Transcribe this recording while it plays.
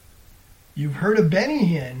You've heard of Benny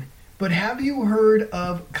Hinn, but have you heard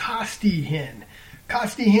of Costi Hinn?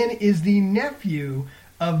 Costi Hinn is the nephew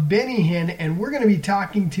of Benny Hinn, and we're going to be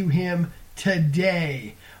talking to him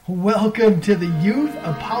today. Welcome to the Youth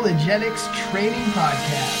Apologetics Training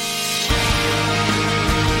Podcast.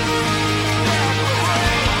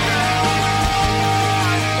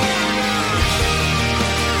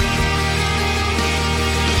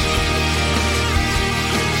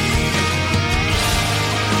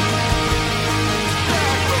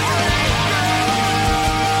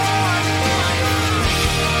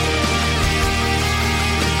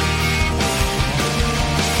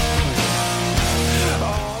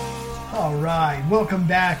 Welcome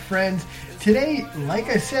back, friends. Today, like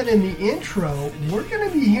I said in the intro, we're going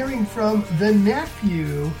to be hearing from the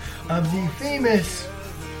nephew of the famous,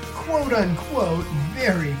 quote-unquote,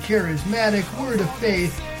 very charismatic Word of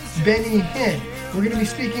Faith, Benny Hinn. We're going to be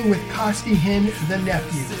speaking with Costi Hinn, the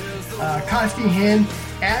nephew. Costi Hinn,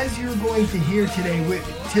 as you're going to hear today,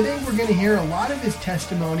 we're going to hear a lot of his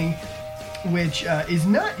testimony, which is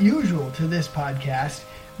not usual to this podcast,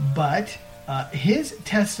 but his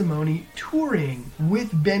testimony touring with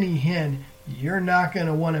Benny Hinn, you're not going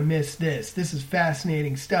to want to miss this. This is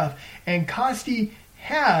fascinating stuff. And Costi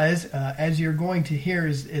has, as you're going to hear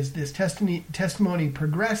as this testimony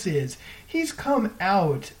progresses, he's come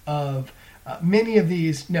out of many of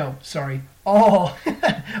these, all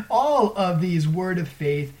of these Word of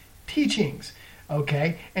Faith teachings.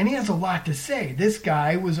 Okay, and he has a lot to say. This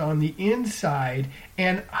guy was on the inside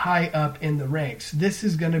and high up in the ranks. This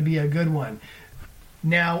is going to be a good one.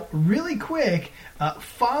 Now, really quick,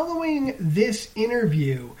 following this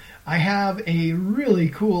interview, I have a really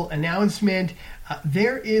cool announcement.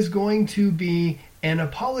 There is going to be an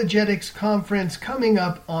apologetics conference coming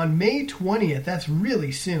up on May 20th. That's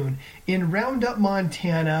really soon in Roundup,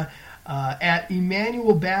 Montana, at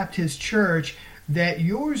Emmanuel Baptist Church that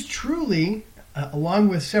yours truly, along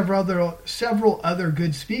with several other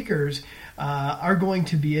good speakers, are going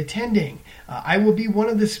to be attending. I will be one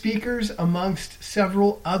of the speakers amongst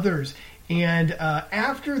several others. And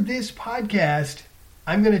after this podcast,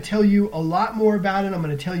 I'm going to tell you a lot more about it. I'm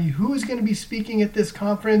going to tell you who is going to be speaking at this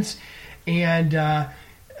conference and a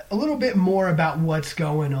little bit more about what's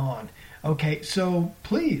going on. Okay, so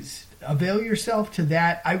please avail yourself to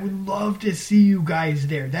that. I would love to see you guys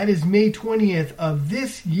there. That is May 20th of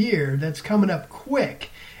this year. That's coming up quick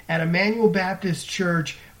at Emmanuel Baptist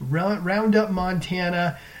Church, Roundup,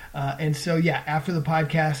 Montana. And so, after the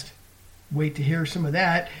podcast, wait to hear some of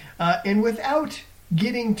that. And without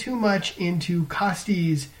getting too much into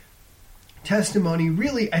Costi's testimony,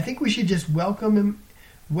 really, I think we should just welcome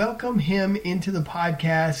him into the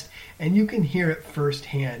podcast, and you can hear it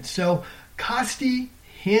firsthand. So, Costi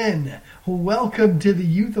Hinn, welcome to the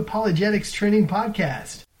Youth Apologetics Training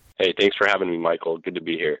Podcast. Hey, thanks for having me, Michael. Good to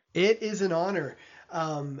be here. It is an honor.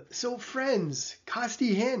 So, friends,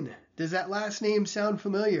 Costi Hinn, does that last name sound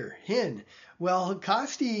familiar? Hinn. Well,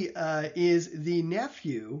 Costi is the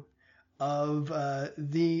nephew of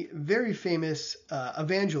the very famous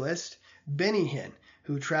evangelist, Benny Hinn,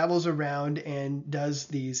 who travels around and does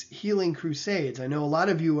these healing crusades. I know a lot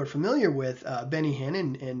of you are familiar with Benny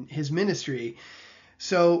Hinn and his ministry.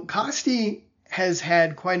 So Costi has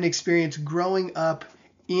had quite an experience growing up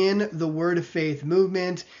in the Word of Faith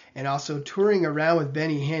movement and also touring around with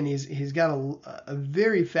Benny Hinn. He's got a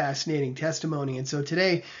very fascinating testimony. And so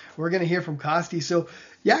today we're going to hear from Costi. So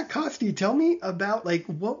Costi, tell me about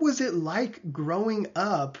what was it like growing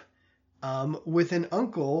up with an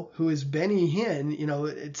uncle who is Benny Hinn? You know,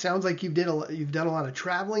 it sounds like you've done a lot of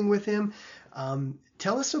traveling with him.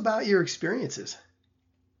 Tell us about your experiences.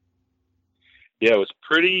 Yeah, it was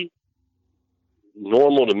pretty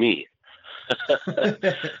normal to me.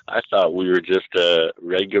 I thought we were just a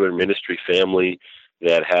regular ministry family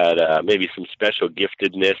that had maybe some special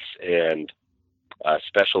giftedness and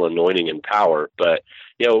special anointing and power. But,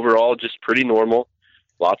 overall, just pretty normal.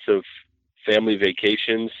 Lots of family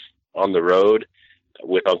vacations on the road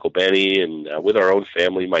with Uncle Benny and with our own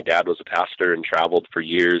family. My dad was a pastor and traveled for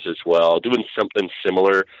years as well, doing something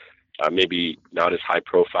similar, maybe not as high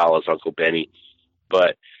profile as Uncle Benny.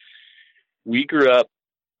 But we grew up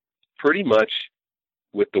pretty much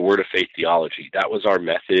with the Word of Faith theology. That was our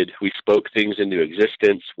method. We spoke things into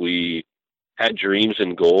existence. We had dreams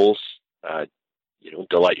and goals.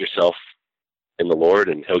 Delight yourself in the Lord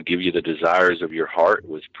and He'll give you the desires of your heart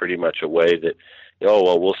was pretty much a way that,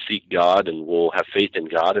 we'll seek God and we'll have faith in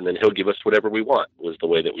God and then He'll give us whatever we want was the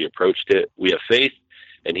way that we approached it. We have faith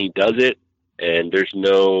and He does it, and there's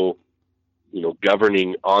no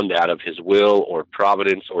governing on that of His will or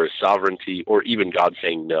providence or His sovereignty or even God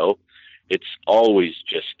saying no. It's always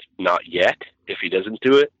just not yet. If he doesn't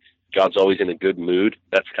do it, God's always in a good mood.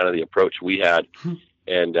 That's kind of the approach we had.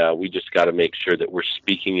 And we just got to make sure that we're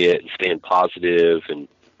speaking it and staying positive and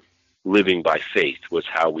living by faith was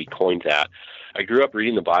how we coined that. I grew up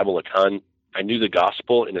reading the Bible a ton. I knew the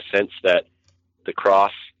gospel in a sense that the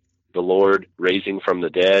cross, the Lord raising from the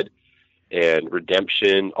dead, and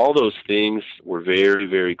redemption, all those things were very,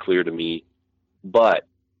 very clear to me. But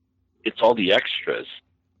it's all the extras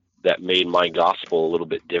that made my gospel a little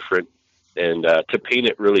bit different. And to paint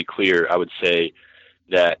it really clear, I would say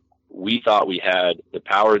that we thought we had the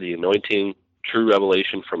power, the anointing, true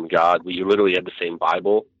revelation from God. We literally had the same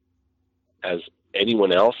Bible as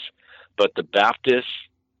anyone else. But the Baptists,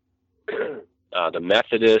 the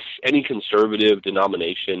Methodists, any conservative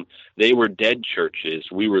denomination, they were dead churches.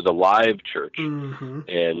 We were the live church.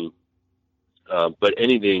 And but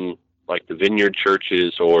anything like the Vineyard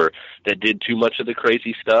churches or that did too much of the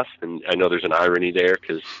crazy stuff, and I know there's an irony there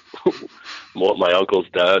because what my uncle's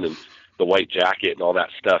done and the white jacket and all that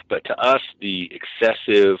stuff, but to us, the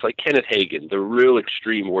excessive, like Kenneth Hagin, the real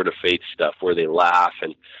extreme Word of Faith stuff where they laugh,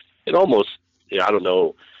 and it almost, I don't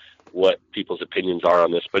know what people's opinions are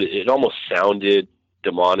on this, but it almost sounded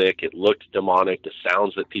demonic. It looked demonic, the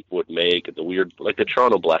sounds that people would make, and the weird, like the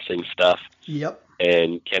Toronto Blessing stuff. Yep.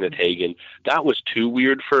 And Kenneth Hagin, that was too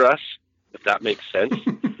weird for us, if that makes sense.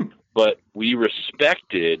 But we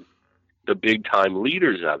respected the big time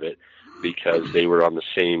leaders of it because they were on the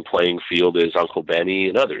same playing field as Uncle Benny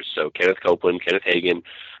and others. So Kenneth Copeland, Kenneth Hagin,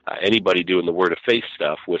 anybody doing the Word of Faith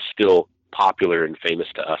stuff was still popular and famous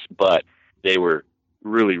to us, but they were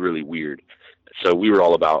really, really weird. So we were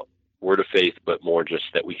all about Word of Faith, but more just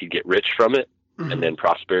that we could get rich from it. And then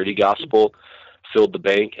prosperity gospel filled the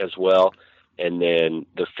bank as well. And then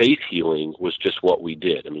the faith healing was just what we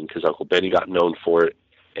did. I mean, because Uncle Benny got known for it,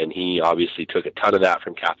 and he obviously took a ton of that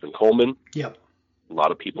from Catherine Coleman. Yep. A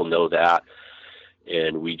lot of people know that,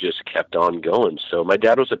 and we just kept on going. So my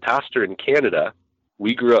dad was a pastor in Canada.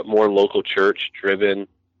 We grew up more local church driven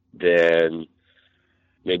than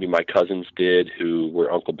maybe my cousins did, who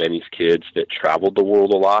were Uncle Benny's kids that traveled the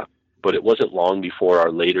world a lot. But it wasn't long before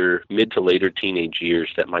our mid to later teenage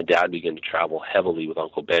years that my dad began to travel heavily with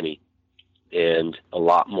Uncle Benny. And a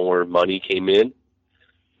lot more money came in,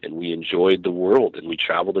 and we enjoyed the world, and we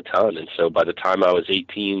traveled a ton. And so by the time I was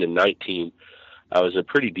 18 and 19, I was a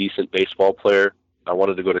pretty decent baseball player. I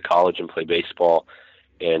wanted to go to college and play baseball.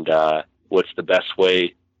 And what's the best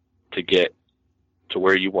way to get to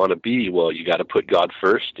where you want to be? Well, you got to put God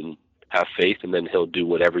first and have faith, and then he'll do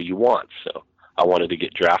whatever you want. So I wanted to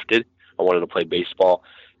get drafted. I wanted to play baseball.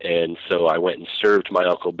 And so I went and served my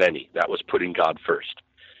Uncle Benny. That was putting God first.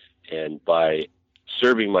 And by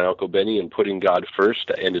serving my Uncle Benny and putting God first,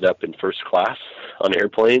 I ended up in first class on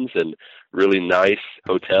airplanes and really nice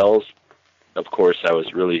hotels. Of course, I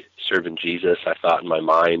was really serving Jesus, I thought, in my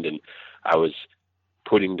mind, and I was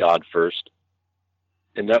putting God first.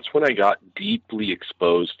 And that's when I got deeply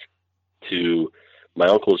exposed to my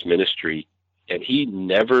uncle's ministry. And he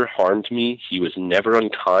never harmed me. He was never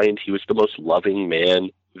unkind. He was the most loving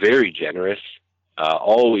man, very generous,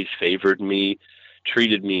 always favored me,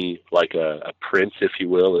 treated me like a prince, if you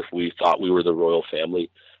will, if we thought we were the royal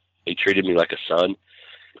family. He treated me like a son.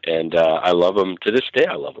 And I love him. To this day,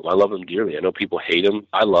 I love him. I love him dearly. I know people hate him.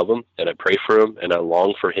 I love him, and I pray for him, and I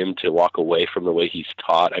long for him to walk away from the way he's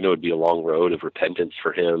taught. I know it'd be a long road of repentance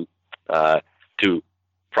for him to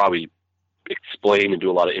probably explain and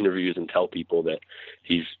do a lot of interviews and tell people that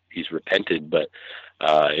he's repented, but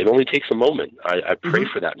it only takes a moment. I pray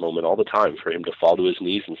for that moment all the time, for him to fall to his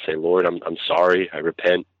knees and say, Lord, I'm sorry, I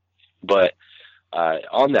repent. But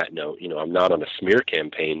on that note, I'm not on a smear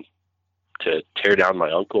campaign to tear down my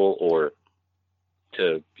uncle or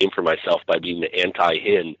to aim for myself by being the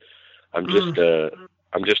anti-hin. I'm just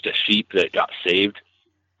a sheep that got saved,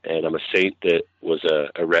 and I'm a saint that was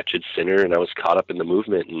a wretched sinner, and I was caught up in the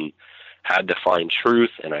movement and had to find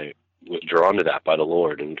truth, and I was drawn to that by the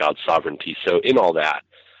Lord and God's sovereignty. So in all that,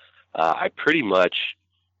 I pretty much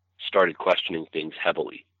started questioning things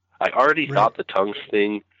heavily. I already thought the tongues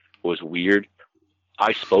thing was weird.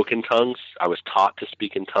 I spoke in tongues. I was taught to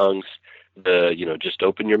speak in tongues. Just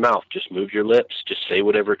open your mouth, just move your lips, just say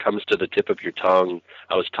whatever comes to the tip of your tongue.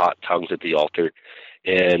 I was taught tongues at the altar.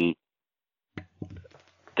 And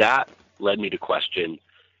that led me to question,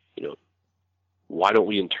 why don't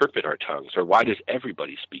we interpret our tongues? Or why does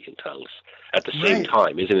everybody speak in tongues at the same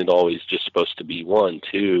time? Isn't it always just supposed to be 1,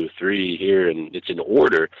 2, 3 here, and it's in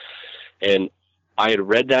order? And I had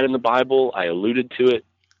read that in the Bible. I alluded to it.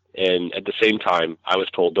 And at the same time, I was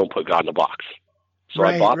told, don't put God in a box. So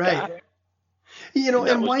I bought that.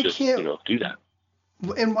 And why just, can't do that?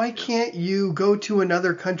 And why can't you go to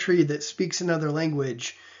another country that speaks another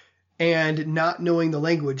language and, not knowing the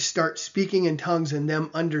language, start speaking in tongues and them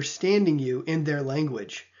understanding you in their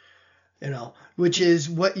language? Which is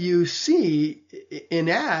what you see in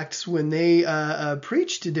Acts when they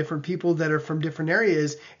preach to different people that are from different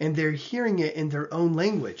areas and they're hearing it in their own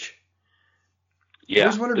language. Yeah, I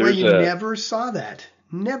was wondering why you never saw that.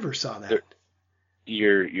 Never saw that.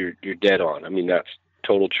 You're dead on. I mean, that's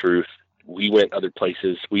total truth. We went other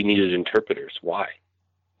places. We needed interpreters. Why?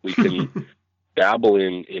 We can babble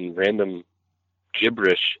in random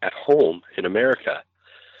gibberish at home in America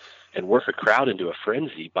and work a crowd into a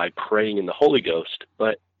frenzy by praying in the Holy Ghost.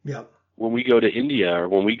 But when we go to India or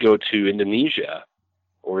when we go to Indonesia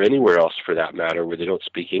or anywhere else for that matter where they don't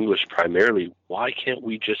speak English primarily, why can't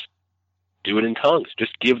we just do it in tongues?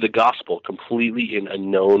 Just give the gospel completely in a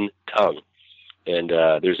known tongue. And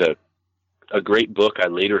there's a great book I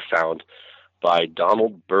later found by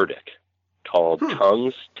Donald Burdick called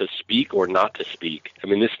Tongues to Speak or Not to Speak. I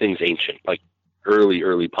mean, this thing's ancient, like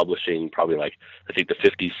early publishing, probably like, I think the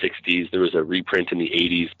 50s, 60s. There was a reprint in the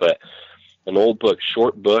 80s, but an old book,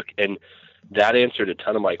 short book, and that answered a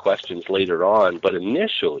ton of my questions later on. But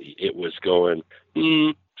initially, it was going,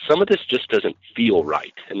 some of this just doesn't feel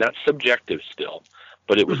right, and that's subjective still.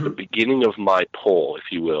 But it was the beginning of my pull,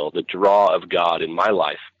 if you will, the draw of God in my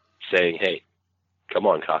life, saying, hey, come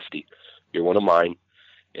on, Costi, you're one of mine.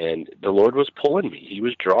 And the Lord was pulling me. He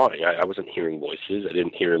was drawing. I wasn't hearing voices. I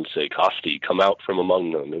didn't hear him say, Costi, come out from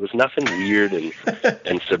among them. It was nothing weird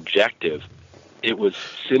and subjective. It was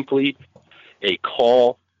simply a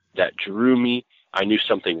call that drew me. I knew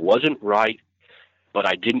something wasn't right, but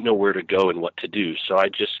I didn't know where to go and what to do. So I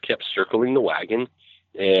just kept circling the wagon,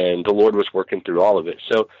 and the Lord was working through all of it.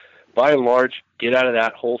 So by and large, get out of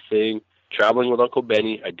that whole thing, traveling with Uncle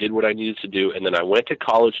Benny. I did what I needed to do, and then I went to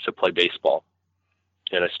college to play baseball.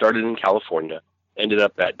 And I started in California, ended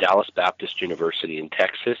up at Dallas Baptist University in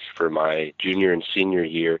Texas for my junior and senior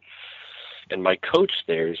year. And my coach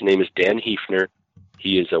there, his name is Dan Hefner.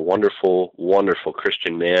 He is a wonderful, wonderful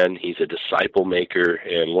Christian man. He's a disciple maker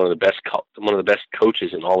and one of the best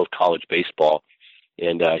coaches in all of college baseball.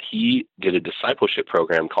 And he did a discipleship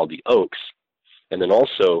program called the Oaks, and then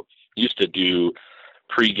also used to do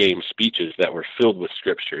pregame speeches that were filled with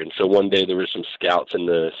scripture. And so one day there were some scouts in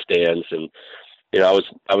the stands, and I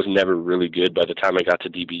was never really good. By the time I got to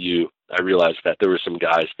DBU, I realized that there were some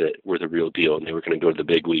guys that were the real deal, and they were going to go to the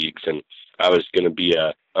big leagues. And I was going to be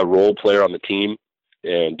a role player on the team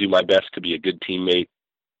and do my best to be a good teammate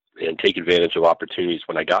and take advantage of opportunities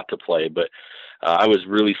when I got to play. But I was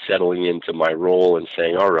really settling into my role and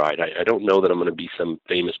saying, all right, I don't know that I'm going to be some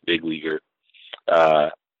famous big leaguer.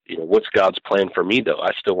 What's God's plan for me, though?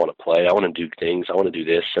 I still want to play. I want to do things. I want to do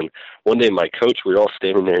this. And one day my coach, we were all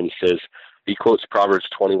standing there, and he quotes Proverbs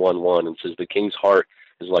 21:1 and says, the king's heart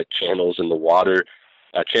is like channels of water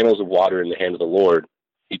in the hand of the Lord.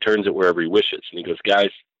 He turns it wherever he wishes. And he goes, guys,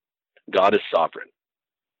 God is sovereign.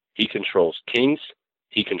 He controls kings,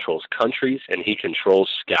 he controls countries, and he controls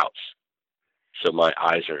scouts. So my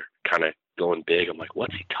eyes are kind of going big. I'm like,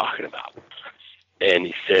 what's he talking about? And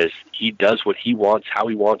he says he does what he wants, how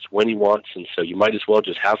he wants, when he wants. And so you might as well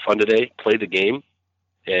just have fun today, play the game,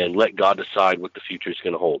 and let God decide what the future is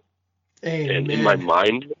going to hold. Amen. And in my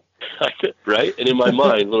mind, right? And in my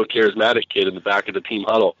mind, little charismatic kid in the back of the team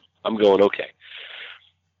huddle, I'm going, okay,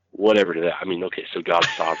 whatever to that. I mean, okay, so God's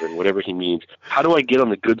sovereign, whatever he means. How do I get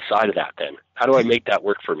on the good side of that then? How do I make that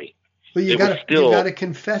work for me? Well, you got to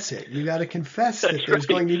confess it. You got to confess that there's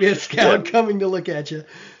going to be a scout coming to look at you.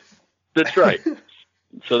 That's right.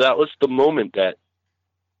 So that was the moment that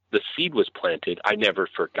the seed was planted. I never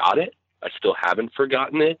forgot it. I still haven't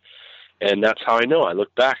forgotten it. And that's how I know. I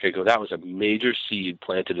look back, I go, that was a major seed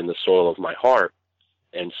planted in the soil of my heart.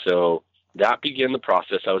 And so that began the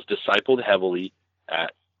process. I was discipled heavily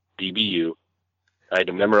at DBU. I had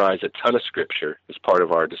to memorize a ton of scripture as part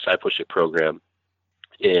of our discipleship program.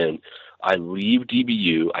 And I leave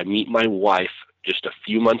DBU. I meet my wife just a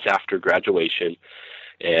few months after graduation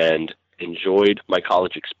and enjoyed my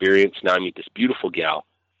college experience. Now I meet this beautiful gal.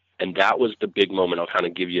 And that was the big moment. I'll kind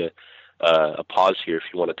of give you a pause here if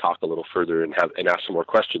you want to talk a little further and ask some more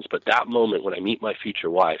questions. But that moment when I meet my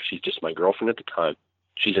future wife, she's just my girlfriend at the time.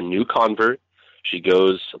 She's a new convert. She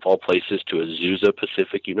goes, of all places, to Azusa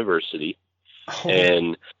Pacific University. Oh.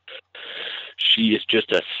 And she is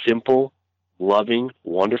just a simple, loving,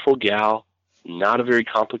 wonderful gal, not a very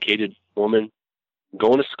complicated woman,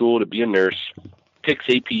 going to school to be a nurse, picks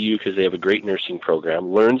APU because they have a great nursing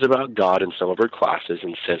program, learns about God in some of her classes,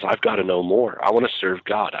 and says, I've got to know more. I want to serve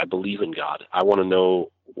God. I believe in God. I want to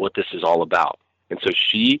know what this is all about. And so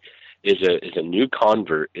she is a new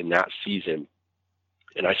convert in that season,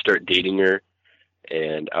 and I start dating her,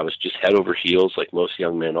 and I was just head over heels like most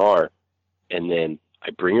young men are, and then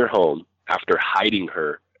I bring her home after hiding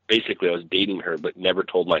her. Basically, I was dating her, but never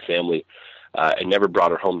told my family, and never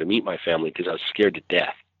brought her home to meet my family because I was scared to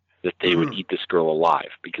death that they would eat this girl alive.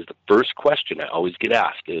 Because the first question I always get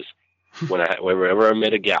asked is, whenever I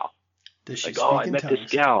met a gal, Does she like, speak I in met tongues?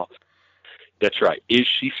 this gal. That's right. Is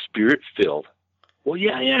she spirit-filled? Well,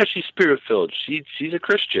 yeah, she's spirit-filled. She's a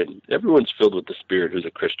Christian. Everyone's filled with the Spirit who's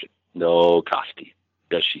a Christian. No, Costi.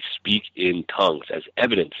 Does she speak in tongues as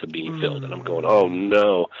evidence of being filled? And I'm going, oh,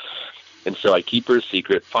 no. And so I keep her a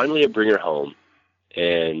secret. Finally, I bring her home,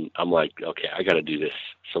 and I'm like, okay, I got to do this.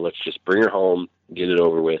 So let's just bring her home, get it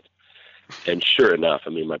over with. And sure enough, I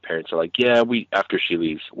mean, my parents are like, yeah, after she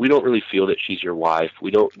leaves, we don't really feel that she's your wife.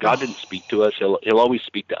 God didn't speak to us. He'll always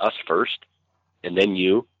speak to us first, and then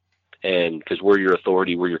you. And because we're your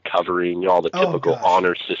authority, we're your covering, all the typical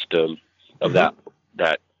honor system of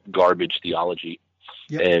that garbage theology.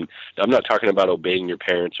 Yep. And I'm not talking about obeying your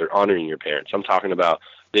parents or honoring your parents. I'm talking about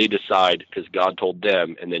they decide because God told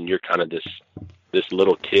them, and then you're kind of this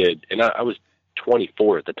little kid. And I was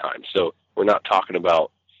 24 at the time, so we're not talking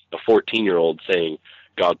about a 14-year-old saying,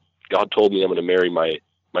 God told me I'm going to marry my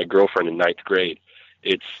girlfriend in 9th grade.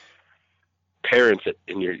 It's parents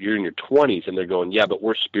you're in your 20s, and they're going, yeah, but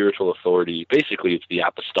we're spiritual authority. Basically, it's the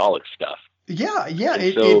apostolic stuff. Yeah.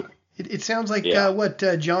 It sounds like what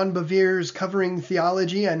John Bevere's Covering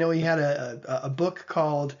Theology. I know he had a book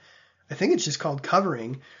called, I think it's just called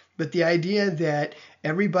Covering, but the idea that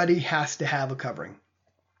everybody has to have a covering.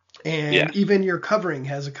 And even your covering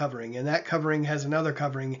has a covering, and that covering has another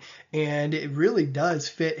covering. And it really does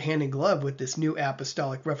fit hand in glove with this new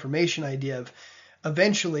apostolic reformation idea of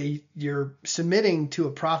eventually you're submitting to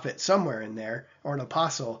a prophet somewhere in there, or an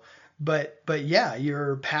apostle. But yeah,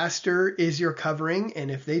 your pastor is your covering,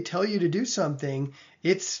 and if they tell you to do something,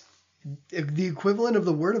 it's the equivalent of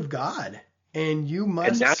the word of God, and you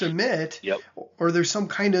must submit, or there's some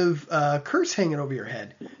kind of curse hanging over your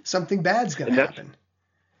head. Something bad's going to happen.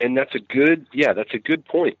 And that's a good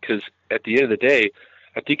point, because at the end of the day,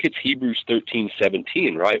 I think it's Hebrews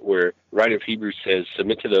 13:17, right? Where writer of Hebrews says,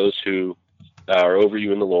 submit to those who are over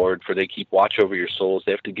you in the Lord, for they keep watch over your souls.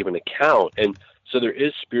 They have to give an account. And so there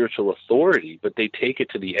is spiritual authority, but they take it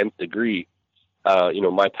to the nth degree.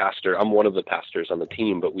 My pastor, I'm one of the pastors on the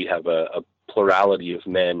team, but we have a plurality of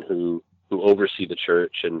men who oversee the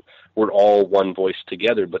church, and we're all one voice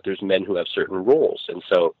together, but there's men who have certain roles. And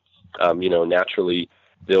so, naturally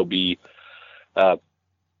there'll be a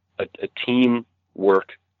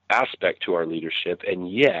teamwork aspect to our leadership.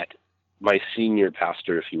 And yet my senior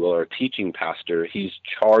pastor, if you will, or teaching pastor, he's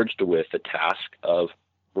charged with the task of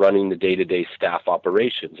running the day-to-day staff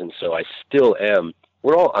operations. And so I still am,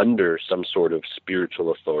 we're all under some sort of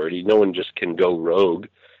spiritual authority. No one just can go rogue.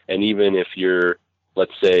 And even if you're,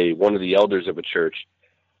 let's say, one of the elders of a church,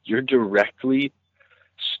 you're directly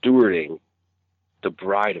stewarding the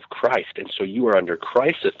bride of Christ. And so you are under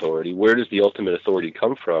Christ's authority. Where does the ultimate authority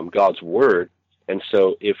come from? God's word. And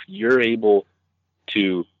so if you're able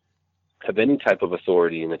to have any type of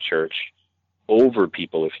authority in the church over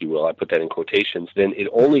people, if you will, I put that in quotations, then it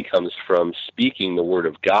only comes from speaking the word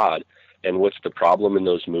of God. And what's the problem in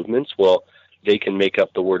those movements? Well, they can make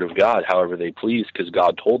up the word of God however they please because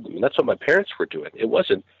God told them. And that's what my parents were doing. It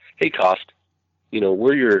wasn't, hey, Cost, I'm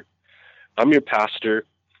your pastor,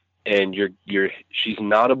 and she's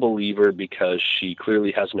not a believer because she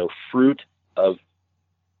clearly has no fruit of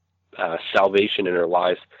salvation in her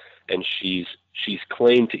life, and she's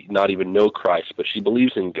claimed to not even know Christ, but she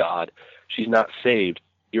believes in God. She's not saved.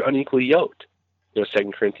 You're unequally yoked.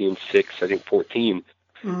 2 Corinthians 6, I think 14.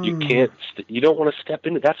 You can't. You don't want to step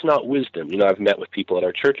into. That's not wisdom. I've met with people at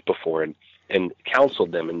our church before and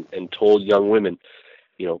counseled them and told young women,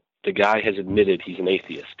 the guy has admitted he's an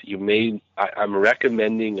atheist. I'm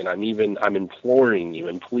recommending, and I'm imploring you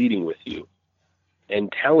and pleading with you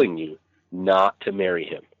and telling you not to marry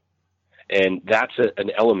him. And that's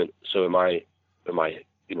an element. So am I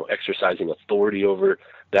exercising authority over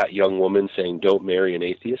that young woman saying, don't marry an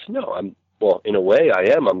atheist? No, in a way I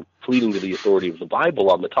am. I'm pleading to the authority of the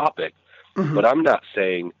Bible on the topic, but I'm not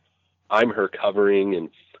saying I'm her covering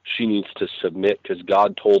and she needs to submit because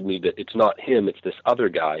God told me that it's not him, it's this other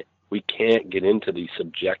guy. We can't get into the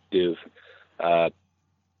subjective, all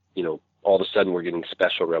of a sudden we're getting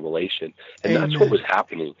special revelation. And Amen. That's what was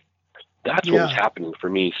happening. What was happening for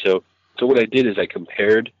me. So what I did is I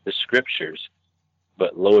compared the scriptures,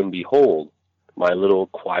 but lo and behold, my little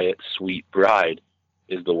quiet, sweet bride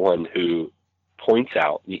is the one who points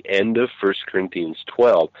out the end of 1 Corinthians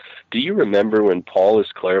 12. Do you remember when Paul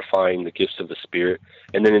is clarifying the gifts of the Spirit,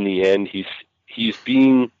 and then in the end he's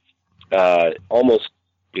being almost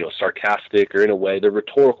sarcastic, or in a way they're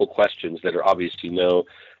rhetorical questions that are obvious,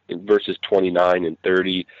 in verses 29 and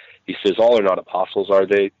 30. He says, all are not apostles, are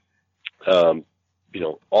they?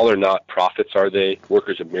 All are not prophets, are they?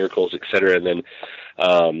 Workers of miracles, etc. And then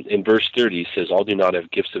in verse 30, he says, all do not have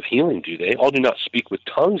gifts of healing, do they? All do not speak with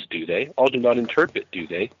tongues, do they? All do not interpret, do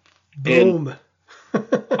they? Boom.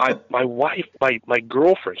 And my wife, my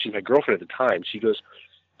girlfriend, she's my girlfriend at the time, she goes,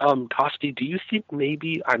 Costi, do you think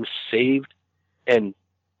maybe I'm saved and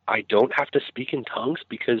I don't have to speak in tongues?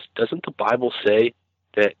 Because doesn't the Bible say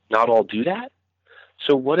that not all do that?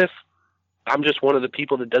 So what if I'm just one of the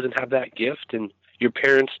people that doesn't have that gift, and your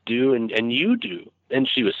parents do, and you do? And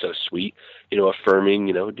she was so sweet,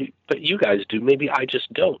 affirming, but you guys do. Maybe I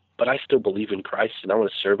just don't, but I still believe in Christ, and I want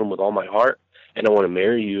to serve him with all my heart, and I want to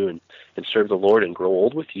marry you and serve the Lord and grow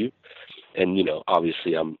old with you. And,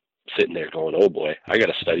 obviously I'm sitting there going, oh boy, I got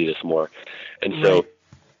to study this more. And so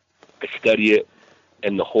I study it,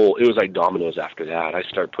 and it was like dominoes after that. I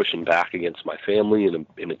start pushing back against my family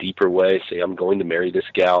in a deeper way, say, I'm going to marry this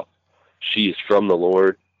gal. She is from the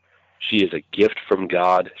Lord. She is a gift from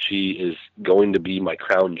God. She is going to be my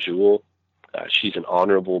crown jewel. She's an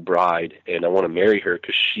honorable bride, and I want to marry her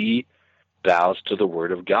because she bows to the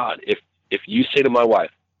word of God. If you say to my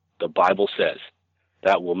wife, the Bible says,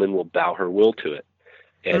 that woman will bow her will to it.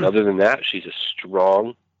 And other than that, she's a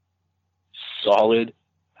strong, solid.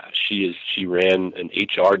 She ran an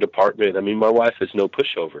HR department. I mean, my wife is no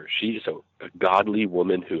pushover. She is a godly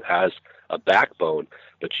woman who has a backbone.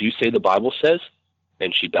 But you say the Bible says,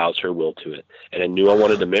 and she bows her will to it. And I knew I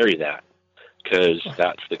wanted to marry that, because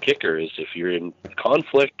that's the kicker, is if you're in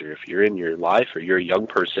conflict, or if you're in your life, or you're a young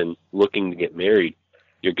person looking to get married,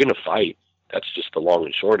 you're going to fight. That's just the long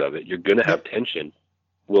and short of it. You're going to have tension.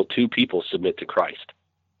 Will two people submit to Christ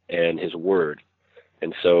and his word?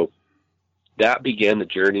 And so that began the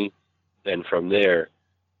journey. And from there,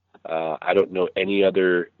 I don't know any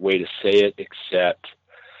other way to say it except,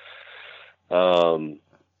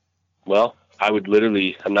 I would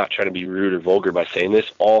literally, I'm not trying to be rude or vulgar by saying this,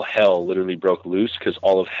 all hell literally broke loose, because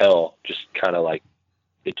all of hell just kind of like,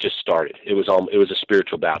 it just started. It was a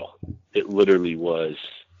spiritual battle. It literally was,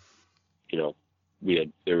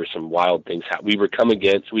 there were some wild things. We were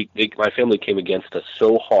my family came against us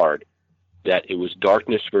so hard that it was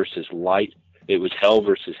darkness versus light. It was hell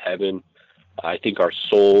versus heaven. I think our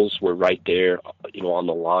souls were right there, on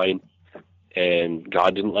the line, and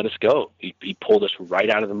God didn't let us go. He pulled us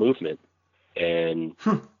right out of the movement. And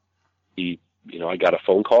I got a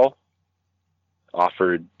phone call,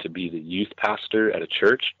 offered to be the youth pastor at a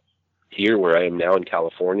church here where I am now in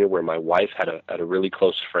California, where my wife had a really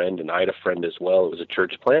close friend, and I had a friend as well. It was a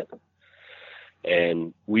church plant.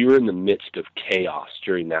 And we were in the midst of chaos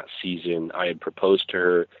during that season. I had proposed to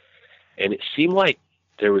her, and it seemed like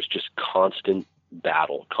there was just constant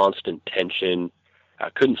battle, constant tension. I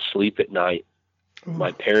couldn't sleep at night.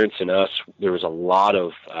 My parents and us, there was a lot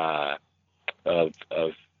of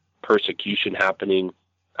persecution happening.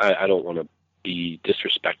 I don't want to be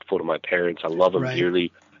disrespectful to my parents. I love them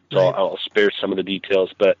dearly, so I'll spare some of the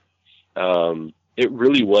details. But it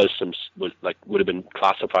really would have been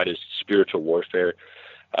classified as spiritual warfare.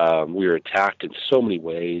 We were attacked in so many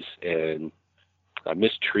ways, and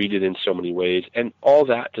mistreated in so many ways, and all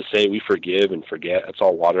that to say we forgive and forget. It's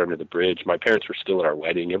all water under the bridge. My parents were still at our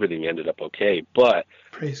wedding. Everything ended up okay, but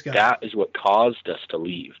praise God, that is what caused us to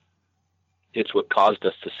leave. It's what caused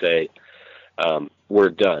us to say, we're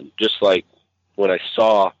done. Just like when I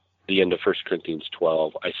saw the end of 1 Corinthians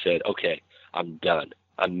 12, I said, okay, I'm done.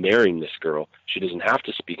 I'm marrying this girl. She doesn't have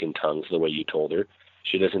to speak in tongues the way you told her.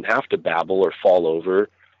 She doesn't have to babble or fall over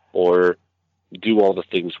or do all the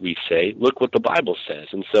things we say. Look what the Bible says.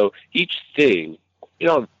 And so each thing,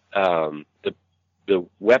 the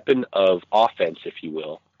weapon of offense, if you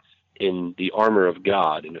will, in the armor of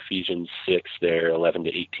God in Ephesians 6 there, 11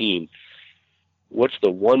 to 18, what's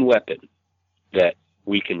the one weapon that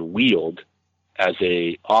we can wield as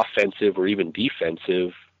a offensive or even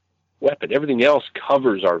defensive weapon? Everything else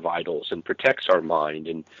covers our vitals and protects our mind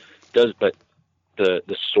and does, but the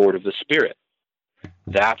sword of the Spirit,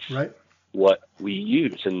 that's what we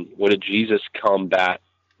use. And what did Jesus combat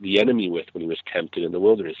the enemy with when he was tempted in the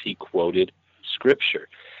wilderness? He quoted Scripture.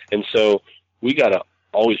 And so we got to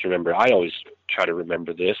always remember, I always try to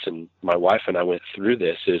remember this, and my wife and I went through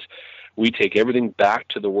this, is we take everything back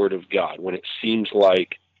to the Word of God. When it seems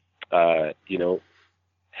like,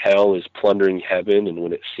 hell is plundering heaven, and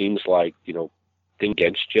when it seems like, acting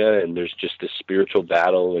against you, and there's just this spiritual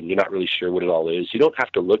battle, and you're not really sure what it all is. You don't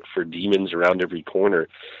have to look for demons around every corner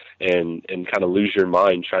and kind of lose your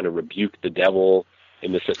mind trying to rebuke the devil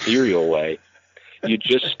in this ethereal way. You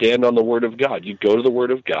just stand on the Word of God. You go to the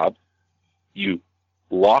Word of God, you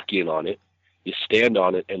lock in on it, you stand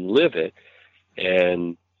on it and live it,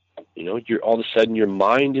 and you're all of a sudden your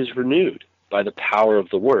mind is renewed by the power of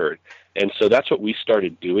the Word. And so that's what we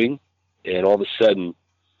started doing, and all of a sudden,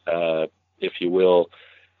 if you will,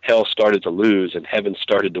 hell started to lose and heaven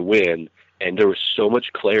started to win, and there was so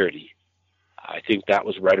much clarity. I think that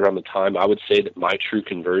was right around the time I would say that my true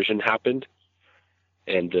conversion happened,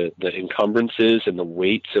 and the encumbrances and the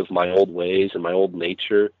weights of my old ways and my old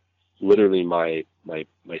nature, literally my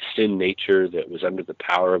sin nature that was under the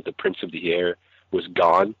power of the prince of the air, was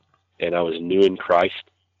gone, and I was new in Christ.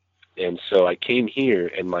 And so I came here,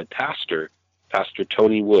 and my Pastor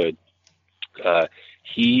Tony Wood,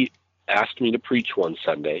 he asked me to preach one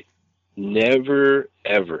Sunday. Never,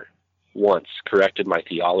 ever once corrected my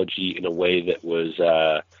theology in a way that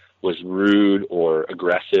was rude or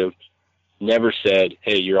aggressive. Never said,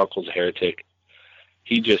 "Hey, your uncle's a heretic."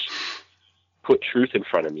 He just put truth in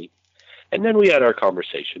front of me. And then we had our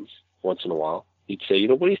conversations once in a while. He'd say,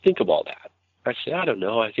 "What do you think of all that?" I say, "I don't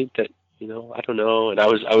know. I think that, I don't know." And I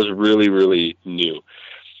was really, really new.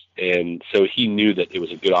 And so he knew that it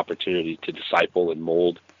was a good opportunity to disciple and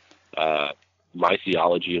mold my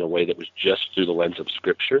theology in a way that was just through the lens of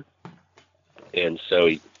Scripture. And so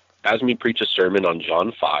he has me preach a sermon on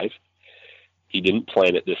John 5. He didn't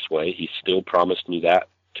plan it this way. He still promised me that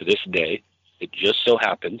to this day. It just so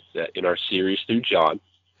happened that in our series through John,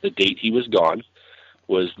 the date he was gone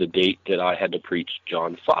was the date that I had to preach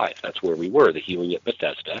John 5. That's where we were, the healing at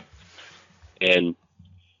Bethesda. And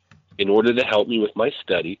in order to help me with my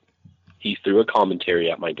study, he threw a commentary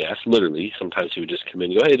at my desk, literally. Sometimes he would just come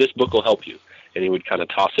in and go, "Hey, this book will help you." And he would kind of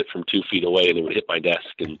toss it from 2 feet away, and it would hit my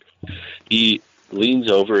desk. And he leans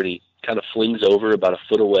over, and he kind of flings over about a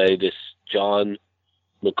foot away this John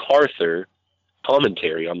MacArthur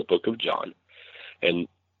commentary on the book of John. And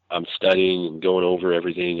I'm studying and going over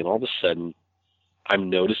everything, and all of a sudden, I'm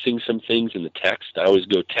noticing some things in the text. I always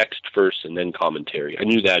go text first and then commentary. I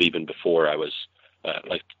knew that even before I was,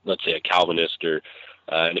 let's say, a Calvinist or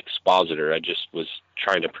an expositor. I just was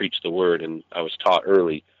trying to preach the Word, and I was taught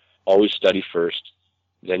early, always study first,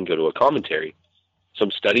 then go to a commentary. So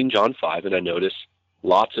I'm studying John 5, and I notice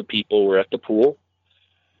lots of people were at the pool.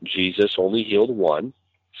 Jesus only healed one,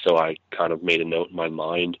 so I kind of made a note in my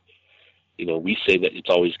mind. We say that it's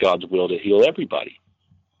always God's will to heal everybody.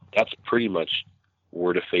 That's pretty much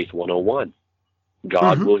Word of Faith 101.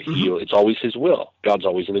 God will heal. It's always His will. God's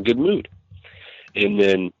always in a good mood. And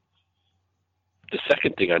then the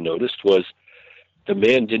second thing I noticed was the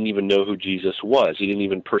man didn't even know who Jesus was. He didn't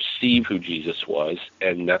even perceive who Jesus was,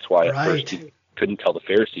 and that's why at first he couldn't tell the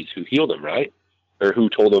Pharisees who healed him, right? Or who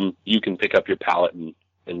told him, "You can pick up your pallet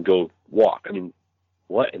and go walk." I mean,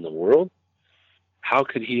 what in the world? How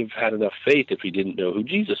could he have had enough faith if he didn't know who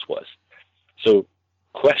Jesus was? So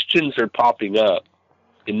questions are popping up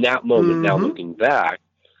in that moment. Now looking back,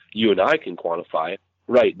 you and I can quantify it.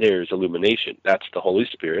 Right there's illumination. That's the Holy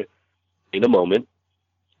Spirit in a moment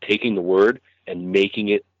taking the Word and making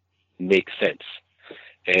it make sense.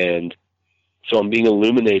 And so I'm being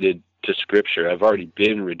illuminated to Scripture. I've already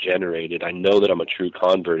been regenerated. I know that I'm a true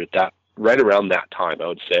convert at that, right around that time, I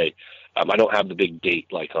would say. I don't have the big date,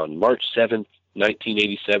 like on March 7th,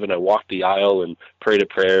 1987, I walked the aisle and prayed a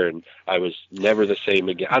prayer, and I was never the same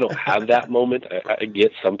again. I don't have that moment. I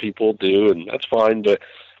get some people do, and that's fine. But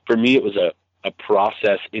for me, it was a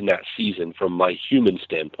process in that season from my human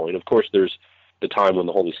standpoint. Of course, there's the time when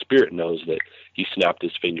the Holy Spirit knows that He snapped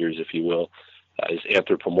His fingers, if you will, His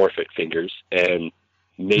anthropomorphic fingers, and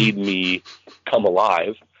made me come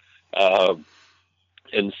alive.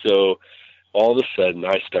 And so all of a sudden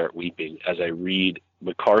I start weeping as I read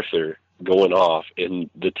MacArthur going off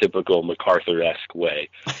in the typical MacArthur-esque way.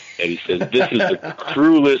 And he says, "This is the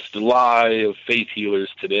cruelest lie of faith healers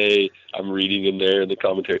today." I'm reading in there in the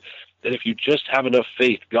commentary that if you just have enough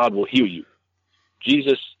faith, God will heal you.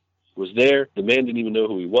 Jesus was there. The man didn't even know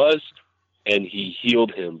who He was, and He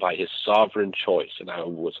healed him by His sovereign choice. And I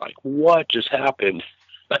was like, what just happened?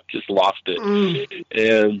 I just lost it.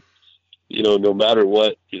 And no matter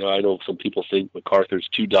what, I know some people think MacArthur's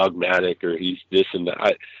too dogmatic or he's this and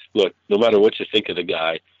that. Look, no matter what you think of the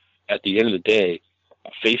guy, at the end of the day,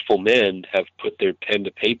 faithful men have put their pen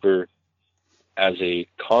to paper as a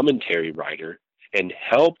commentary writer and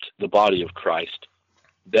helped the body of Christ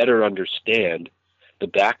better understand the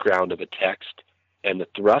background of a text and the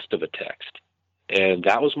thrust of a text. And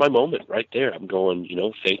that was my moment right there. I'm going,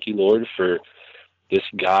 thank you, Lord, for this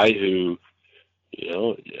guy who,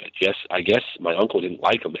 I guess my uncle didn't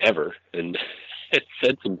like him ever, and it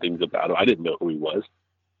said some things about him. I didn't know who he was,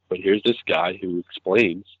 but here's this guy who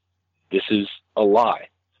explains this is a lie.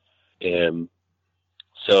 And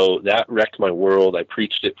so that wrecked my world. I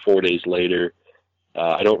preached it 4 days later.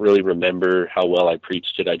 I don't really remember how well I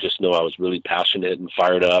preached it. I just know I was really passionate and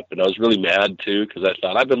fired up, and I was really mad too, because I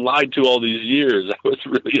thought, I've been lied to all these years. I was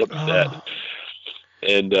really upset. Oh.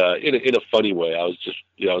 And in a funny way, I was just,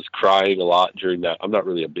 I was crying a lot during that. I'm not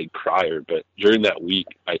really a big crier, but during that week,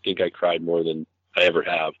 I think I cried more than I ever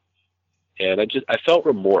have. And I felt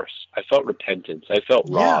remorse. I felt repentance. I felt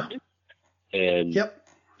robbed. And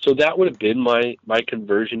so that would have been my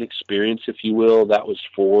conversion experience, if you will. That was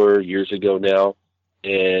 4 years ago now.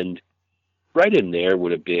 And right in there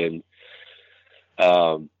would have been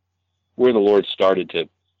where the Lord started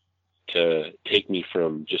to take me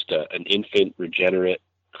from just an infant, regenerate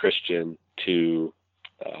Christian to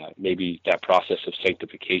maybe that process of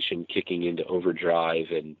sanctification kicking into overdrive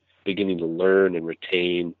and beginning to learn and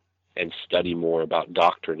retain and study more about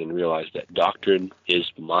doctrine, and realize that doctrine is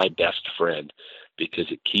my best friend because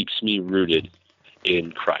it keeps me rooted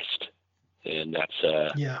in Christ. And that's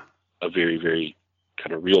a very, very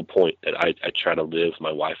kind of real point that I try to live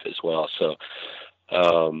my wife as well. So,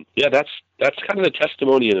 that's kind of the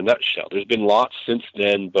testimony in a nutshell. There's been lots since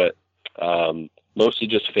then, but mostly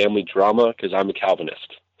just family drama because I'm a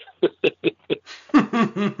Calvinist.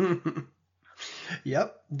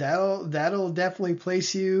 Yep, that'll definitely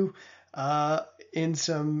place you in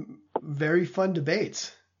some very fun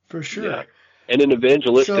debates for sure. Yeah. And an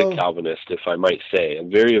evangelistic Calvinist, if I might say, a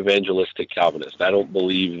very evangelistic Calvinist. I don't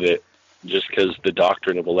believe that just because the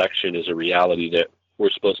doctrine of election is a reality that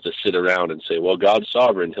we're supposed to sit around and say, well, God's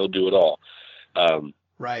sovereign, he'll do it all.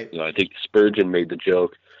 Right. I think Spurgeon made the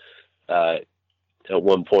joke at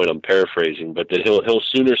one point, I'm paraphrasing, but that he'll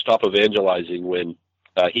sooner stop evangelizing when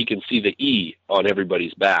he can see the E on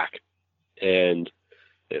everybody's back and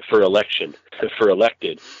for elected,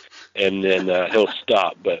 and then he'll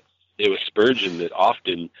stop. But it was Spurgeon that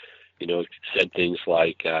often, said things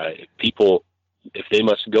like, people, if they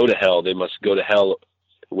must go to hell, they must go to hell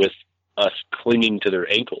with us clinging to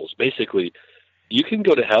their ankles. Basically, you can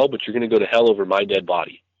go to hell, but you're going to go to hell over my dead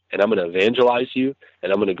body, and I'm going to evangelize you,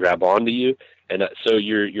 and I'm going to grab onto you. And so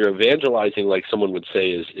you're evangelizing, like someone would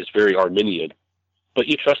say, is very Arminian, but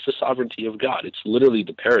you trust the sovereignty of God. It's literally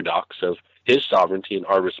the paradox of his sovereignty and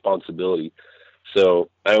our responsibility. So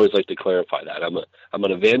I always like to clarify that. I'm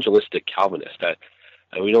an evangelistic Calvinist.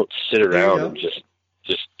 And we don't sit around and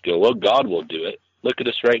just go, well, God will do it. Look at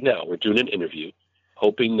us right now. We're doing an interview,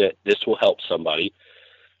 hoping that this will help somebody.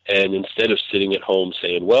 And instead of sitting at home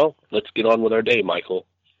saying, well, let's get on with our day, Michael.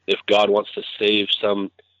 If God wants to save some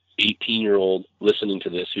 18-year-old listening to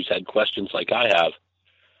this who's had questions like I have,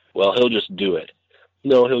 well, he'll just do it.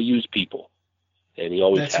 No, he'll use people. And he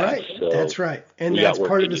always has. Right. So that's right. And that's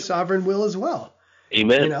part of the sovereign will as well.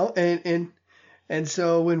 Amen. And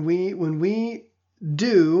so when we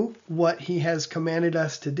do what he has commanded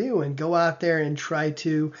us to do and go out there and try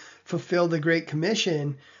to fulfill the Great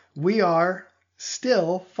Commission, we are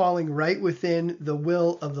still falling right within the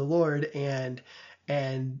will of the Lord, and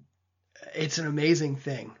it's an amazing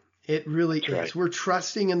thing. It really is. Right. We're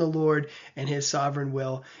trusting in the Lord and his sovereign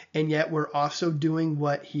will, and yet we're also doing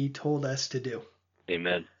what he told us to do.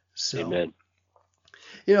 Amen. So, Amen.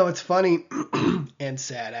 It's funny and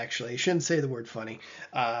sad, actually. I shouldn't say the word funny.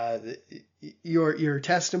 Your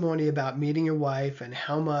testimony about meeting your wife and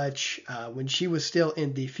how much, when she was still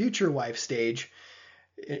in the future wife stage,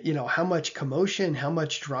 how much commotion, how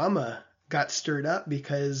much drama got stirred up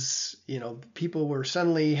because, people were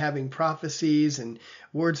suddenly having prophecies and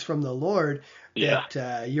words from the Lord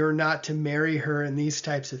that you're not to marry her and these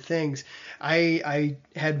types of things. I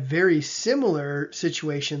had very similar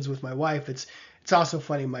situations with my wife. It's also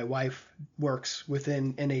funny. My wife works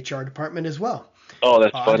within an HR department as well. Oh,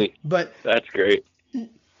 that's funny. But that's great.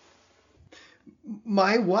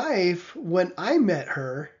 My wife, when I met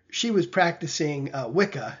her, she was practicing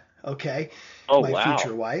Wicca. Okay. Oh, my wow.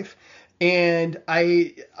 future wife. And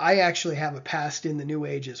I actually have a past in the New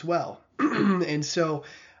Age as well. And so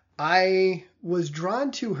I was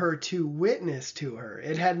drawn to her to witness to her.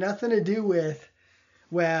 It had nothing to do with,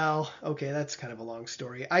 well, okay, that's kind of a long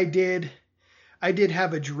story. I did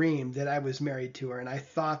have a dream that I was married to her, and I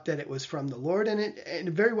thought that it was from the Lord, and it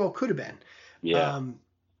very well could have been. Yeah.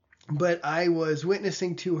 But I was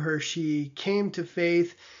witnessing to her. She came to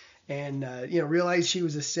faith and, realized she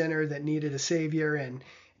was a sinner that needed a savior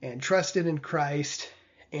and trusted in Christ.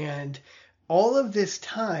 And all of this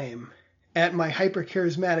time, at my hyper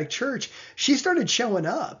charismatic church, she started showing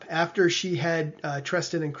up after she had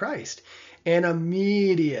trusted in Christ. And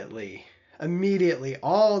immediately,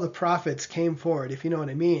 all the prophets came forward, if you know what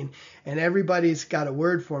I mean. And everybody's got a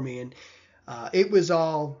word for me. And it was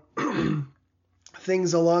all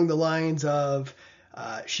things along the lines of,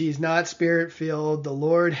 she's not spirit-filled. The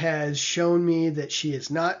Lord has shown me that she is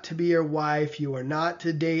not to be your wife. You are not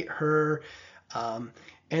to date her.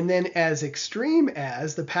 And then as extreme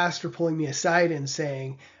as the pastor pulling me aside and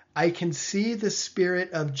saying, I can see the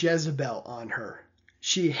spirit of Jezebel on her.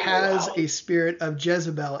 She has a spirit of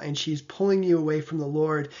Jezebel, and she's pulling you away from the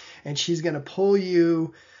Lord, and she's going to pull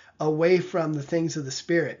you away from the things of the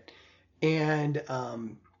Spirit. And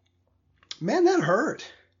man, that hurt.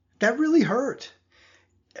 That really hurt.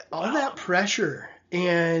 All that pressure.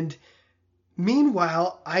 And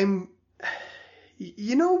meanwhile,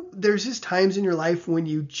 there's just times in your life when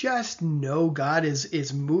you just know God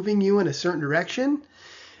is moving you in a certain direction.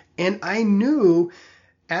 And I knew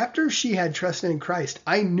after she had trusted in Christ,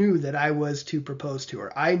 I knew that I was to propose to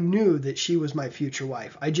her. I knew that she was my future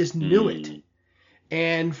wife. I just knew it.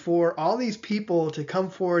 And for all these people to come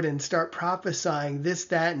forward and start prophesying this,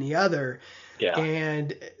 that, and the other. Yeah.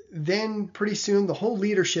 And then pretty soon the whole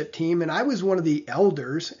leadership team, and I was one of the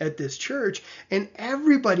elders at this church, and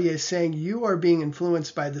everybody is saying, you are being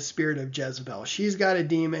influenced by the spirit of Jezebel. She's got a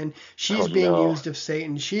demon. She's being used of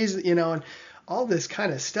Satan. She's, and all this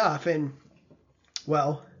kind of stuff. And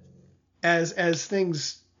well, as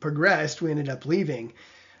things progressed, we ended up leaving.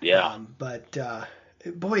 Yeah. But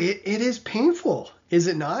boy, it is painful, is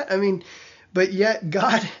it not? I mean, but yet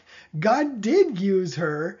God did use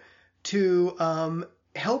her to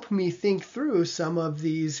help me think through some of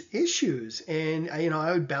these issues. And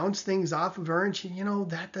I would bounce things off of her, and she,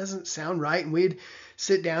 that doesn't sound right. And we'd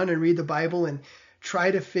sit down and read the Bible and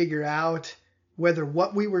try to figure out whether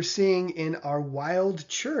what we were seeing in our wild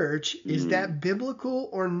church is that biblical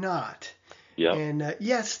or not. Yeah. And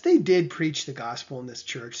yes, they did preach the gospel in this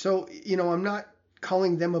church. So, I'm not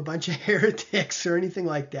calling them a bunch of heretics or anything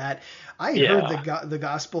like that. I heard the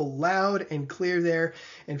gospel loud and clear there.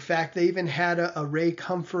 In fact, they even had a Ray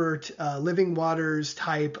Comfort Living Waters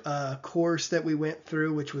type course that we went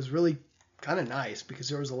through, which was really kind of nice because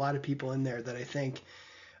there was a lot of people in there that I think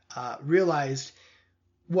realized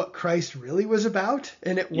what Christ really was about.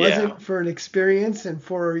 And it wasn't for an experience and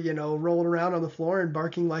for, rolling around on the floor and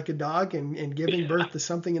barking like a dog and giving birth to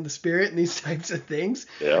something in the spirit and these types of things.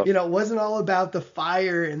 Yeah. It wasn't all about the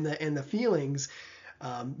fire and the feelings.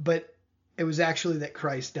 But it was actually that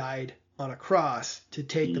Christ died on a cross to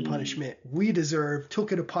take the punishment we deserve,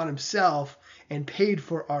 took it upon himself and paid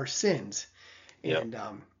for our sins. And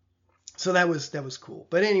so that was cool.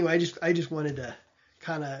 But anyway, I just wanted to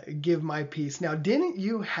kind of give my piece. Now, didn't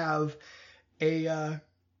you have a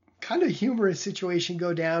kind of humorous situation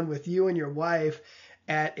go down with you and your wife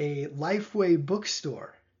at a Lifeway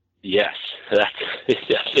bookstore? Yes,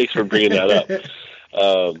 thanks for bringing that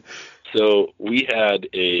up. So we had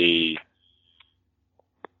a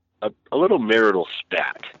little marital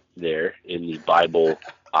spat there in the Bible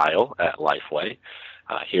aisle at Lifeway.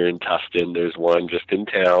 Here in Tustin, there's one just in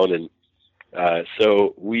town, and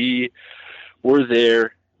so we were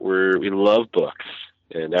there. We love books,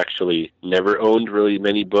 and actually never owned really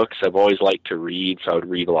many books. I've always liked to read, so I would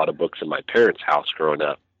read a lot of books in my parents' house growing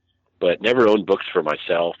up, but never owned books for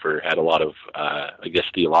myself or had a lot of,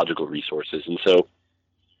 theological resources. And so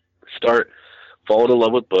start falling in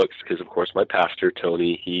love with books because, of course, my pastor,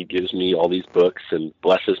 Tony, he gives me all these books and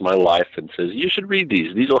blesses my life and says, you should read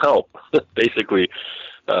these. These will help. Basically,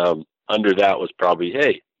 under that was probably,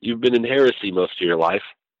 hey, you've been in heresy most of your life.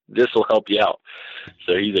 This will help you out.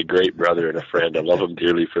 So he's a great brother and a friend. I love him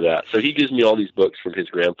dearly for that. So he gives me all these books from his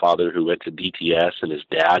grandfather who went to DTS and his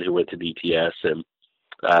dad who went to DTS. And,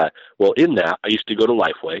 in that, I used to go to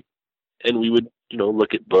Lifeway and we would,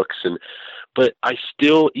 look at books. But I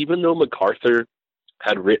still, even though MacArthur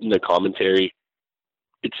had written the commentary,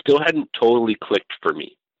 it still hadn't totally clicked for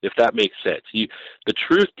me, if that makes sense. The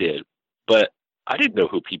truth did, but I didn't know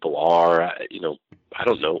who people are. I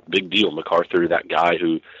don't know. Big deal. MacArthur, that guy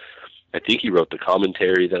who, I think he wrote the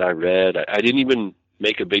commentary that I read. I didn't even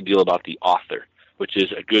make a big deal about the author, which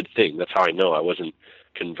is a good thing. That's how I know I wasn't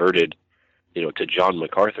converted, to John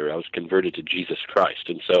MacArthur. I was converted to Jesus Christ.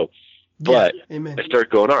 And so, but Amen. I start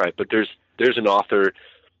going, all right, but there's an author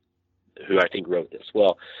who I think wrote this.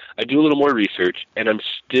 Well, I do a little more research, and I'm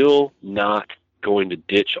still not going to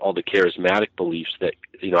ditch all the charismatic beliefs that,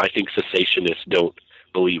 I think cessationists don't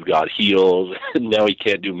believe God heals, and now he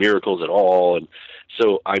can't do miracles at all. And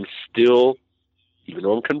so I'm still, even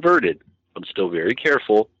though I'm converted, I'm still very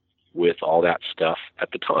careful with all that stuff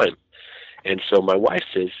at the time. And so my wife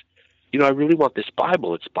says, I really want this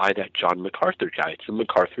Bible. It's by that John MacArthur guy. It's a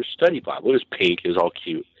MacArthur study Bible. It was pink. It was all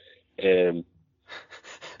cute. And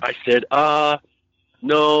I said,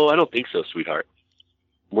 no, I don't think so, sweetheart.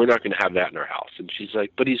 We're not going to have that in our house. And she's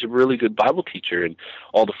like, but he's a really good Bible teacher, and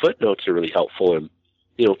all the footnotes are really helpful. And,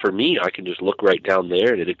 for me, I can just look right down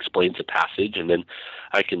there, and it explains a passage, and then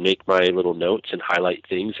I can make my little notes and highlight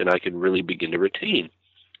things, and I can really begin to retain.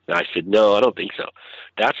 And I said, no, I don't think so.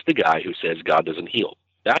 That's the guy who says God doesn't heal.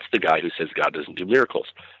 That's the guy who says God doesn't do miracles.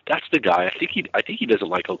 That's the guy. I think he doesn't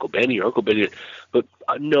like Uncle Benny or Uncle Benny. But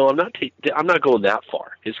no, I'm not going that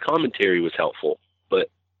far. His commentary was helpful,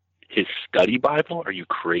 but his study Bible? Are you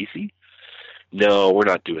crazy? No, we're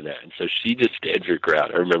not doing that. And so she just stands her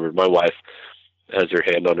ground. I remember my wife has her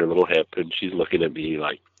hand on her little hip, and she's looking at me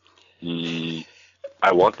like,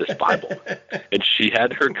 I want this Bible. And she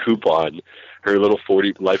had her coupon, her little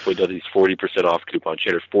Lifeway does these 40% off coupon. She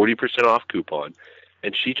had her 40% off coupon,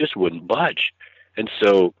 and she just wouldn't budge. And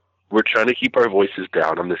so we're trying to keep our voices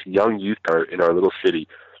down. I'm this young youth in our little city,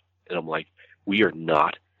 and I'm like, we are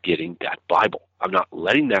not getting that Bible. I'm not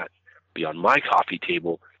letting that be on my coffee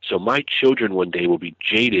table, so my children one day will be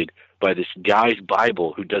jaded by this guy's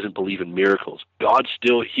Bible who doesn't believe in miracles. God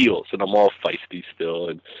still heals, and I'm all feisty still,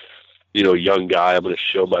 and young guy, I'm going to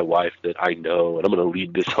show my wife that I know, and I'm going to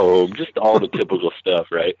lead this home, just all the typical stuff,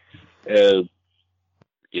 right? And,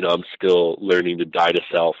 I'm still learning to die to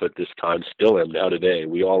self at this time, still am now today.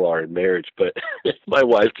 We all are in marriage, but my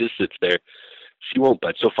wife just sits there. She won't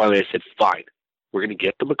budge. So finally I said, fine, we're going to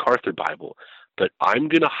get the MacArthur Bible, but I'm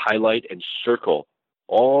going to highlight and circle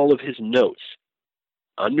all of his notes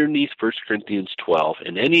underneath 1 Corinthians 12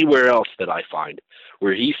 and anywhere else that I find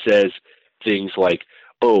where he says things like,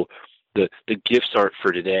 oh, the gifts aren't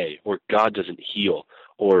for today, or God doesn't heal,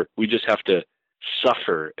 or we just have to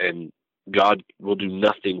suffer and God will do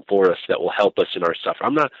nothing for us that will help us in our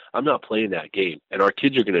suffering. I'm not playing that game. And our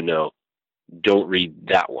kids are going to know, don't read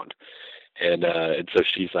that one. And so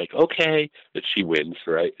she's like, okay, that she wins,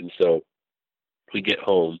 right? And so we get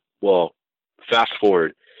home. Well, fast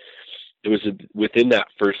forward, it was within that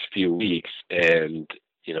first few weeks, and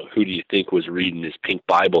who do you think was reading his pink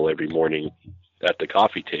Bible every morning at the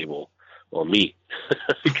coffee table? Well, me.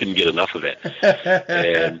 I couldn't get enough of it.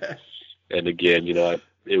 And again,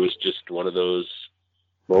 it was just one of those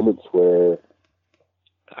moments where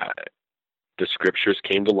the scriptures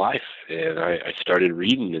came to life, and I started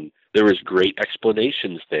reading, and there was great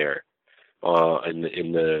explanations there in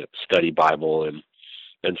the study Bible,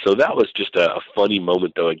 and so that was just a funny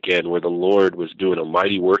moment, though, again, where the Lord was doing a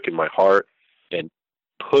mighty work in my heart and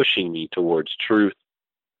pushing me towards truth.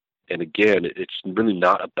 And again, it's really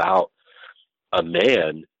not about a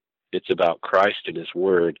man; it's about Christ and His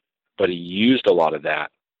Word. But He used a lot of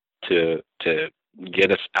that to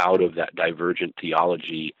get us out of that divergent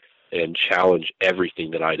theology and challenge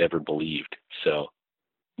everything that I'd ever believed. So,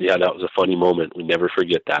 yeah, that was a funny moment. We never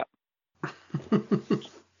forget that.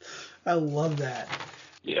 I love that.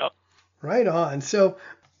 Yeah. Right on. So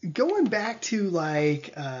going back to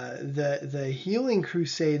the healing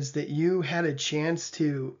crusades that you had a chance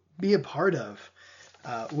to be a part of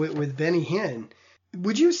with Benny Hinn,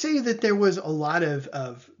 would you say that there was a lot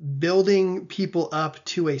of building people up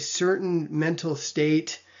to a certain mental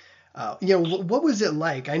state? What was it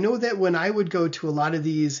like? I know that when I would go to a lot of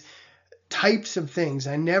these types of things,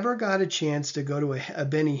 I never got a chance to go to a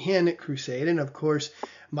Benny Hinn crusade. And of course,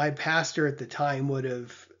 my pastor at the time would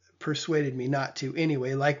have persuaded me not to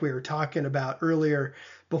anyway, like we were talking about earlier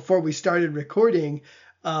before we started recording.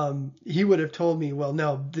 He would have told me, well,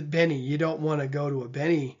 no, Benny, you don't want to go to a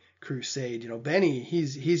Benny crusade. Benny,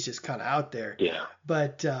 he's just kind of out there. Yeah.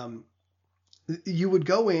 But you would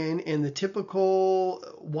go in, and the typical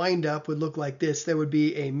wind up would look like this. There would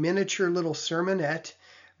be a miniature little sermonette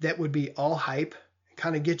that would be all hype,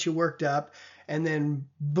 kind of get you worked up. And then,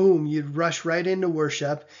 boom, you'd rush right into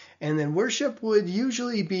worship. And then worship would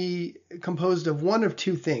usually be composed of one of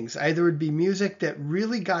two things. Either it would be music that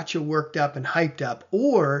really got you worked up and hyped up,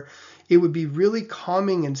 or it would be really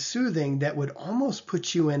calming and soothing that would almost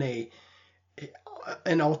put you in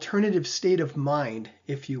an alternative state of mind,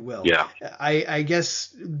 if you will. Yeah. I guess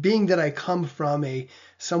being that I come from a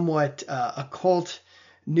somewhat occult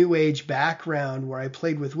New Age background where I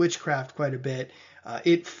played with witchcraft quite a bit,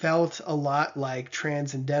 it felt a lot like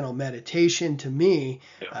transcendental meditation to me.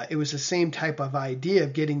 Yeah. It was the same type of idea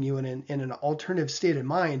of getting you in an alternative state of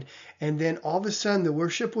mind. And then all of a sudden the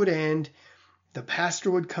worship would end, the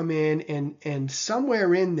pastor would come in, and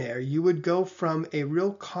somewhere in there you would go from a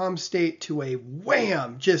real calm state to a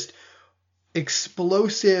wham, just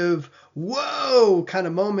explosive, whoa kind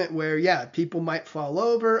of moment where, yeah, people might fall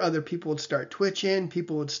over, other people would start twitching,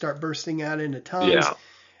 people would start bursting out into tongues. Yeah.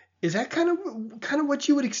 Is that kind of what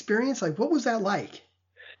you would experience? Like, what was that like?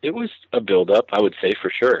 It was a build-up, I would say,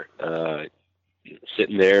 for sure.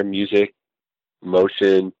 Sitting there, music,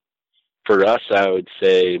 motion. For us, I would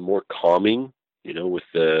say more calming. With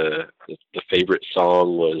the favorite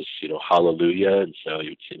song was, Hallelujah, and so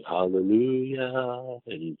you'd sing Hallelujah,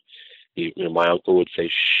 and my uncle would say,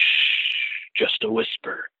 shh, just a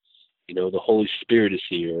whisper. The Holy Spirit is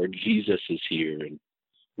here, or Jesus is here, and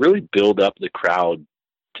really build up the crowd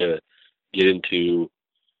to get into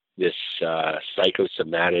this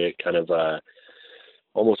psychosomatic kind of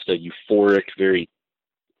almost a euphoric, very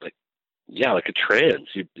like a trance.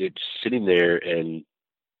 You're sitting there and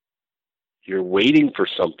you're waiting for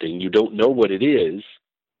something. You don't know what it is,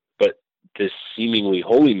 but this seemingly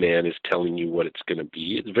holy man is telling you what it's going to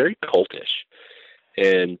be. It's very cultish.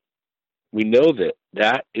 And we know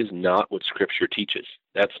that is not what Scripture teaches.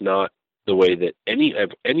 That's not the way that any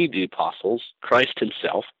of the apostles, Christ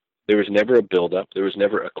himself, there was never a build-up. There was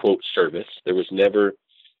never a quote service. There was never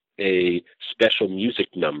a special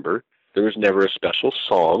music number. There was never a special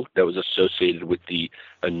song that was associated with the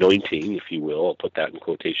anointing, if you will. I'll put that in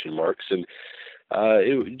quotation marks. And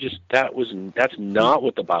that's not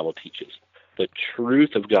what the Bible teaches. The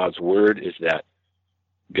truth of God's word is that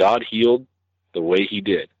God healed the way he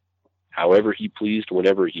did, however he pleased,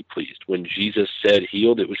 whenever he pleased. When Jesus said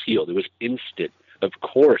healed, it was healed. It was instant. Of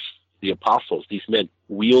course, the apostles, these men,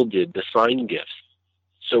 wielded the sign gifts.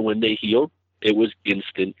 So when they healed, it was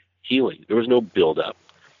instant healing. There was no build-up.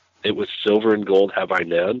 It was silver and gold have I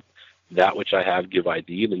none. That which I have give I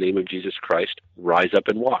thee. In the name of Jesus Christ, rise up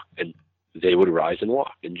and walk. And they would rise and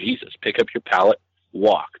walk. And Jesus, pick up your pallet,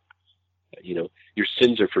 walk. Your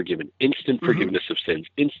sins are forgiven. Instant forgiveness of sins.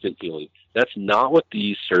 Instant healing. That's not what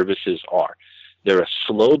these services are. They're a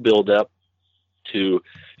slow build-up to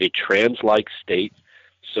a trance-like state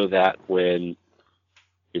so that when,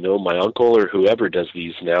 my uncle or whoever does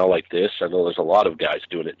these now like this, I know there's a lot of guys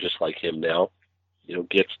doing it just like him now,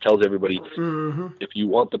 tells everybody, if you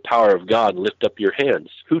want the power of God, lift up your hands.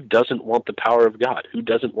 Who doesn't want the power of God? Who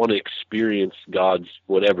doesn't want to experience God's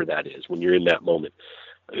whatever that is when you're in that moment?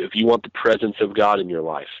 If you want the presence of God in your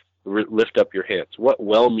life, lift up your hands. What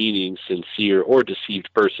well-meaning, sincere, or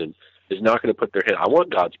deceived person is not going to put their hand? I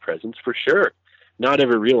want God's presence for sure. Not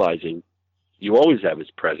ever realizing you always have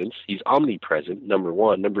his presence. He's omnipresent, number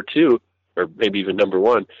one. Number two, or maybe even number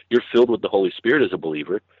one, you're filled with the Holy Spirit as a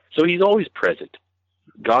believer, so he's always present.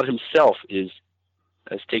 God himself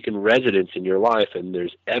has taken residence in your life, and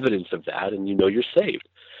there's evidence of that, and you're saved.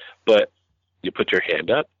 But you put your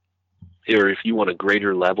hand up, or if you want a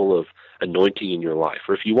greater level of anointing in your life,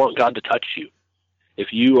 or if you want God to touch you,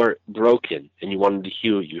 if you are broken and you want him to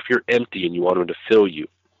heal you, if you're empty and you want him to fill you,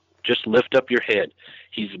 just lift up your hand.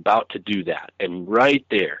 He's about to do that. And right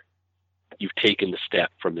there, you've taken the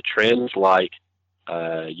step from the trance-like,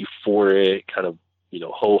 euphoric, kind of,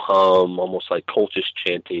 ho-hum, almost like cultish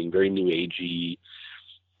chanting, very new agey,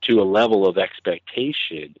 to a level of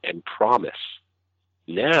expectation and promise.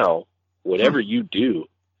 Now, whatever you do,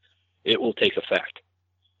 it will take effect.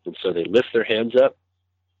 And so they lift their hands up,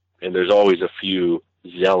 and there's always a few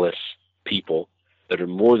zealous people that are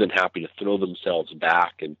more than happy to throw themselves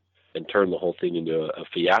back and turn the whole thing into a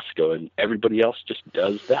fiasco, and everybody else just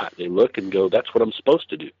does that. They look and go, that's what I'm supposed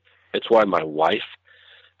to do. That's why my wife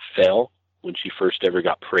fell when she first ever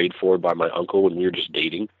got prayed for by my uncle when we were just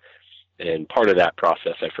dating. And part of that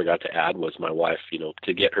process, I forgot to add, was my wife,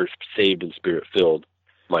 to get her saved and spirit-filled,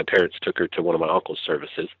 my parents took her to one of my uncle's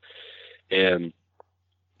services. And,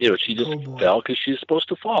 she just fell because she was supposed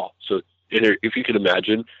to fall. So if you can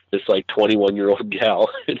imagine this 21-year-old gal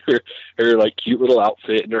in her cute little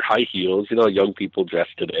outfit and her high heels, young people dress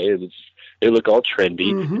today, and they look all trendy,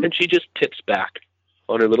 and she just tips back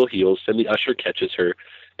on her little heels, and the usher catches her,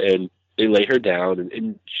 and they lay her down,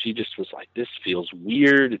 and she just was like, this feels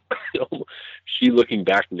weird. She looking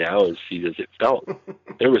back now and sees as it felt.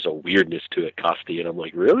 There was a weirdness to it, Costi, and I'm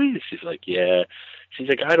like, really? She's like, yeah. She's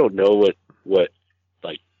like, I don't know what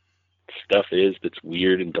stuff is that's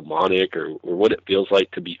weird and demonic or what it feels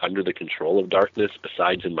like to be under the control of darkness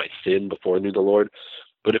besides in my sin before I knew the Lord.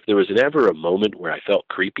 But if there was ever a moment where I felt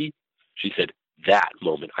creepy, she said, that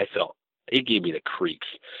moment it gave me the creeps.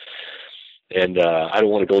 And I don't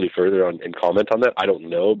want to go any further and comment on that. I don't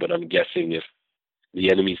know, but I'm guessing if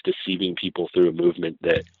the enemy's deceiving people through a movement,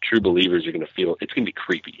 that true believers are going to feel it's going to be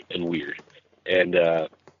creepy and weird. And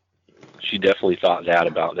she definitely thought that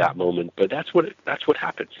about that moment, but that's what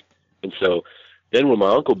happens. And so then when my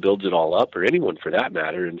uncle builds it all up, or anyone for that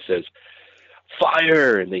matter, and says,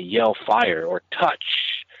 fire, and they yell fire, or touch,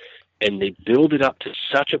 and they build it up to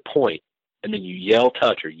such a point, and then you yell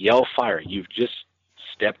touch or yell fire. You've just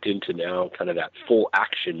stepped into now kind of that full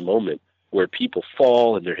action moment where people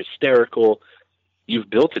fall and they're hysterical. You've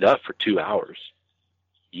built it up for 2 hours.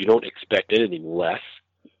 You don't expect anything less.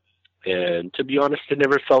 And to be honest, I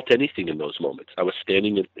never felt anything in those moments. I was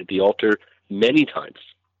standing at the altar many times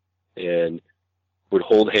and would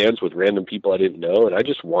hold hands with random people I didn't know, and I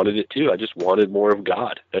just wanted it too. I just wanted more of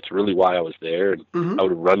God. That's really why I was there. And Mm-hmm. I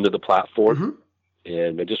would run to the platform, Mm-hmm.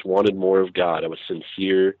 and I just wanted more of God. I was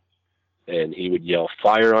sincere, and he would yell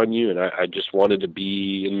fire on you, and I just wanted to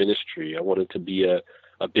be in ministry. I wanted to be a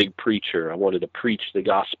big preacher. I wanted to preach the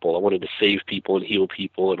gospel. I wanted to save people and heal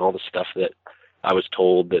people and all the stuff that I was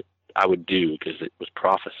told that I would do because it was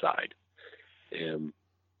prophesied. And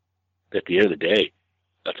at the end of the day,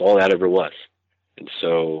 that's all that ever was. And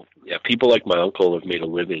so, yeah, people like my uncle have made a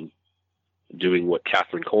living doing what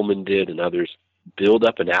Catherine Coleman did and others, build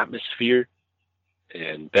up an atmosphere.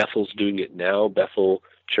 And Bethel's doing it now. Bethel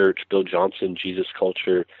Church, Bill Johnson, Jesus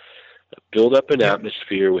Culture, build up an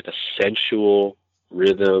atmosphere with a sensual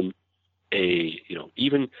rhythm.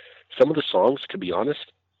 Even some of the songs, to be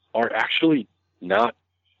honest, are actually not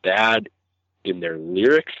bad in their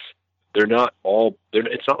lyrics.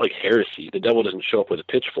 It's not like heresy. The devil doesn't show up with a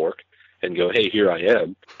pitchfork and go, hey, here I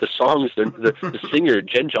am. The songs, the singer,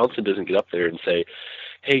 Jen Johnson, doesn't get up there and say,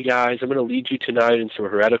 hey guys, I'm going to lead you tonight in some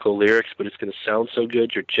heretical lyrics, but it's going to sound so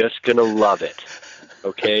good, you're just going to love it.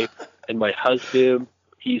 Okay? And my husband,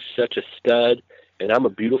 he's such a stud, and I'm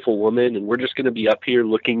a beautiful woman, and we're just going to be up here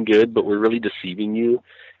looking good, but we're really deceiving you.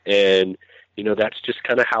 And, that's just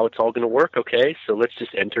kind of how it's all going to work, okay? So let's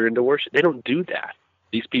just enter into worship. They don't do that.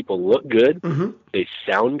 These people look good. Mm-hmm. They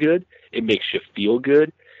sound good. It makes you feel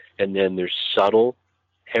good. And then there's subtle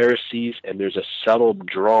heresies, and there's a subtle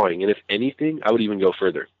drawing. And if anything, I would even go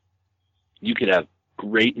further. You could have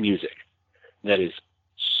great music that is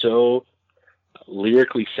so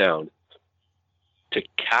lyrically sound to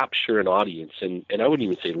capture an audience, and I wouldn't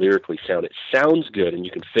even say lyrically sound. It sounds good, and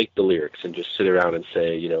you can fake the lyrics and just sit around and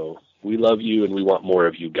say, we love you and we want more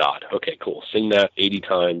of you, God. Okay, cool. Sing that 80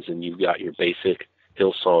 times, and you've got your basic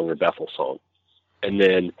Hillsong or Bethel song. And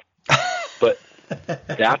then, but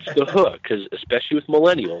that's the hook, because especially with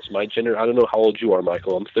millennials, I don't know how old you are,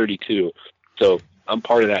 Michael. I'm 32. So I'm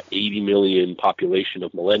part of that 80 million population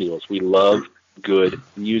of millennials. We love good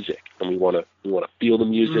music, and we want to feel the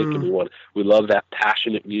music, and we love that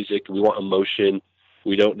passionate music. We want emotion.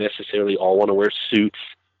 We don't necessarily all want to wear suits,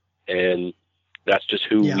 and that's just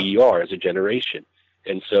who we are as a generation.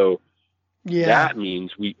 And so that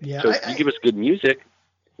means if you give us good music,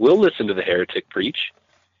 we'll listen to the heretic preach,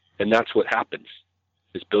 and that's what happens.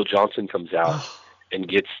 Is Bill Johnson comes out and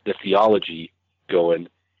gets the theology going,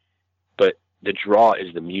 but the draw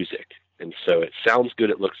is the music. And so it sounds good,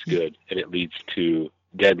 it looks good, and it leads to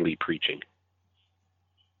deadly preaching.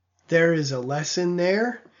 There is a lesson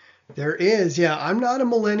there. There is. Yeah, I'm not a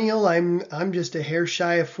millennial. I'm just a hair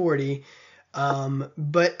shy of 40.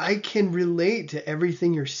 But I can relate to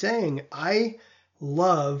everything you're saying. I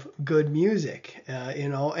love good music,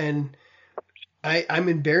 and I'm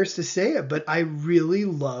embarrassed to say it, but I really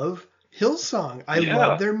love Hillsong. I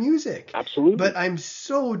love their music. Absolutely. But I'm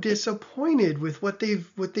so disappointed with what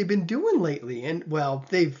they've been doing lately. And well,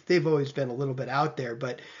 they've always been a little bit out there,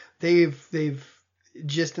 but they've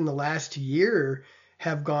just in the last year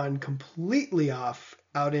have gone completely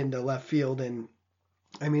out into left field. And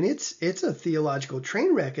I mean, it's a theological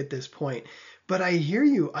train wreck at this point. But I hear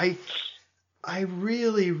you. I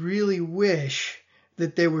really, really wish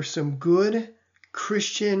that there were some good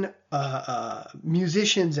Christian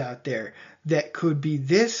musicians out there that could be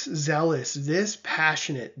this zealous, this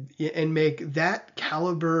passionate, and make that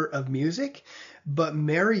caliber of music, but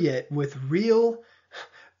marry it with real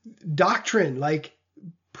doctrine. Like,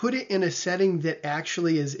 put it in a setting that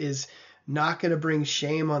actually is not going to bring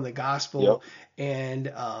shame on the gospel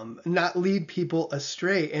and not lead people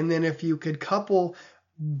astray. And then if you could couple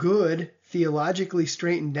good, theologically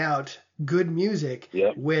straightened out, good music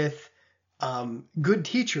with good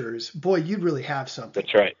teachers, boy, you'd really have something.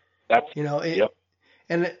 That's right.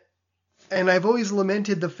 And I've always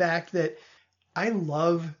lamented the fact that I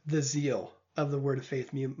love the zeal of the Word of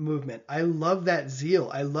Faith movement. I love that zeal.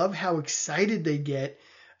 I love how excited they get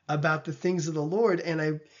about the things of the Lord.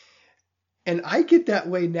 And I get that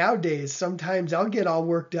way nowadays. Sometimes I'll get all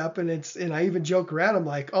worked up and I even joke around. I'm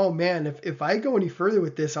like, oh man, if I go any further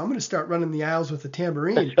with this, I'm going to start running the aisles with a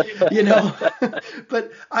tambourine,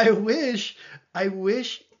 But I wish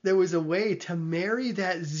there was a way to marry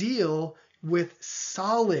that zeal with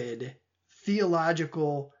solid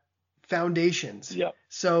theological foundations. Yeah.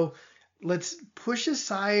 So let's push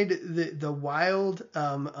aside the wild,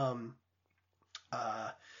 how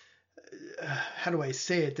do I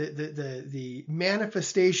say it? The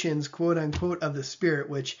manifestations, quote unquote, of the Spirit,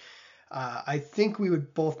 which I think we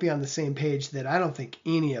would both be on the same page that I don't think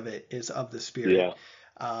any of it is of the Spirit. Yeah.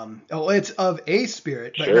 It's of a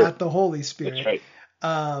Spirit, but Sure. not the Holy Spirit. That's right.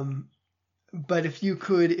 But if you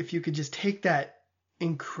could just take that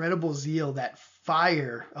incredible zeal, that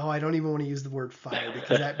fire. Oh, I don't even want to use the word fire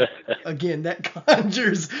because that, again, that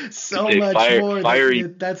conjures so much more.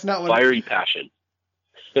 That's not what fiery passion.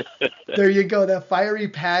 There you go, that fiery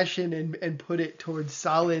passion, and put it towards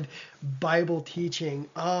solid Bible teaching.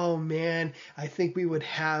 Oh man, I think we would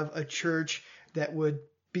have a church that would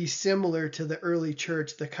be similar to the early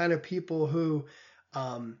church, the kind of people who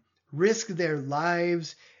risk their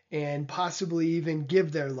lives and possibly even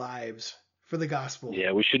give their lives for the gospel.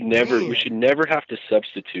 Yeah, we should never have to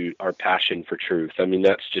substitute our passion for truth. I mean,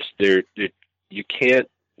 that's just there. You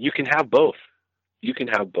can have both. You can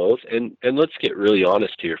have both. And let's get really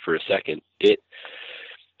honest here for a second.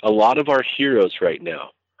 A lot of our heroes right now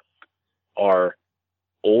are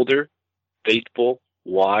older, faithful,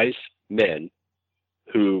 wise men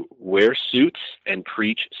who wear suits and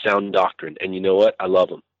preach sound doctrine. And you know what? I love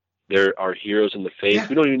them. They're our heroes in the faith. Yeah.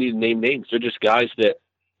 We don't even need to name names. They're just guys that,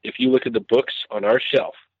 if you look at the books on our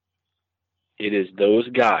shelf, it is those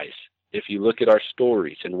guys. If you look at our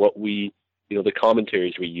stories and what we, the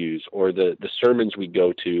commentaries we use, or the sermons we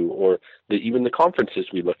go to, or even the conferences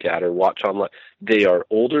we look at or watch online, they are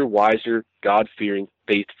older, wiser, God-fearing,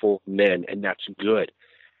 faithful men, and that's good.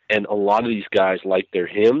 And a lot of these guys like their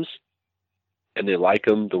hymns, and they like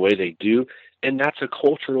them the way they do, and that's a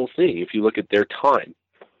cultural thing. If you look at their time,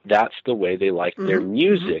 that's the way they like their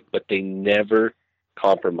music, but they never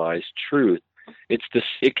compromise truth.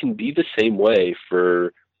 It can be the same way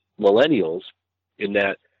for millennials, in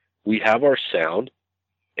that we have our sound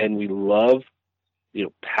and we love,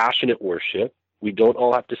 passionate worship. We don't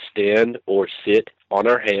all have to stand or sit on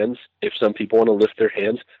our hands. If some people want to lift their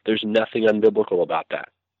hands, there's nothing unbiblical about that.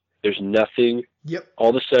 There's nothing. Yep. All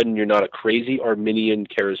of a sudden, you're not a crazy Arminian,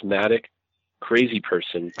 charismatic, crazy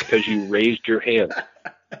person because you raised your hand.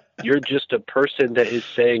 You're just a person that is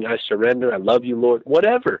saying, I surrender, I love you, Lord,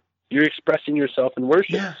 whatever. You're expressing yourself in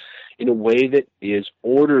worship in a way that is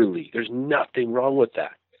orderly. There's nothing wrong with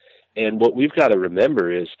that. And what we've got to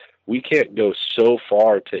remember is we can't go so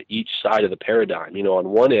far to each side of the paradigm. On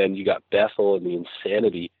one end, you got Bethel and the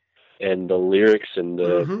insanity and the lyrics and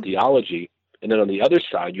the theology. And then on the other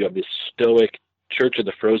side, you have this stoic Church of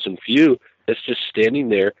the Frozen Few that's just standing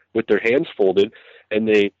there with their hands folded, and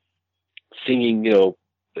they singing,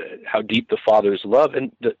 how deep the Father's love,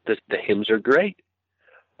 and the hymns are great.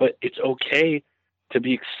 But it's okay to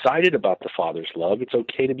be excited about the Father's love. It's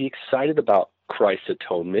okay to be excited about Christ's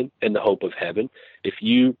atonement and the hope of heaven. If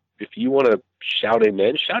you want to shout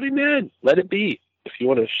amen, shout amen. Let it be. If you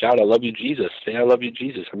want to shout, I love you, Jesus, say, I love you,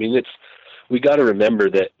 Jesus. I mean, we got to remember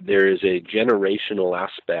that there is a generational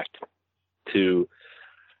aspect to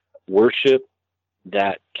worship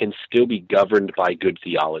that can still be governed by good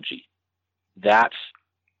theology. That's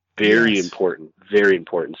very important, very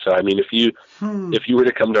important. So, I mean, if you were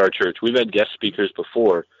to come to our church, we've had guest speakers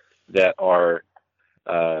before that are,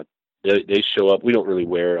 they show up. We don't really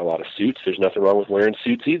wear a lot of suits. There's nothing wrong with wearing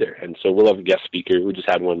suits either. And so we'll have a guest speaker. We just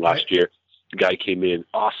had one last year. The guy came in,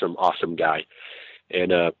 awesome guy.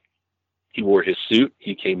 And, he wore his suit.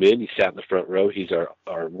 He came in, he sat in the front row. He's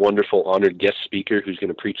our wonderful honored guest speaker who's going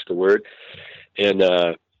to preach the word. And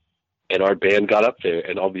our band got up there,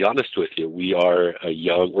 and I'll be honest with you, we're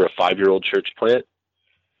a 5-year-old church plant,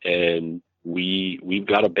 and we've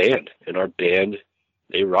got a band, and our band,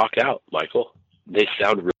 they rock out, Michael. They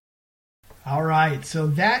sound really. All right, so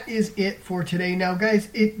that is it for today. Now, guys,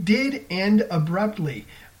 it did end abruptly.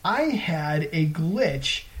 I had a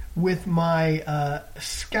glitch with my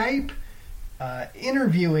Skype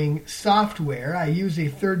interviewing software. I use a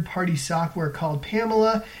third-party software called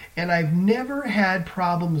Pamela, and I've never had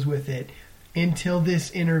problems with it until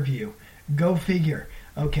this interview. Go figure.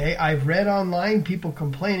 Okay, I've read online people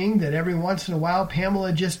complaining that every once in a while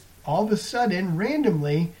Pamela just all of a sudden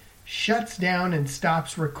randomly shuts down and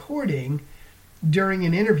stops recording during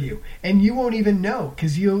an interview. And you won't even know,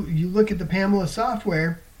 because you look at the Pamela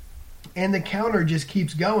software and the counter just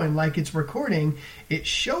keeps going like it's recording. It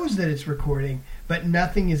shows that it's recording, but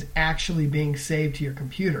nothing is actually being saved to your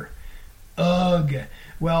computer. Ugh.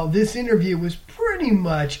 Well, this interview was pretty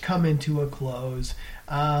much coming to a close.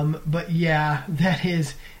 But yeah, that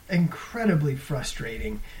is incredibly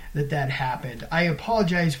frustrating that happened. I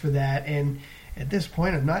apologize for that. And at this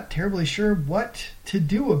point, I'm not terribly sure what to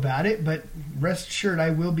do about it, but rest assured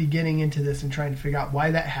I will be getting into this and trying to figure out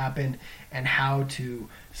why that happened and how to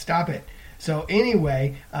stop it. So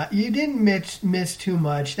anyway, you didn't miss too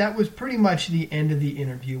much. That was pretty much the end of the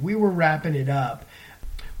interview. We were wrapping it up.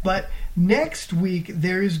 But next week,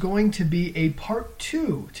 there is going to be a part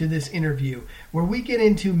 2 to this interview where we get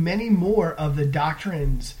into many more of the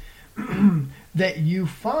doctrines that you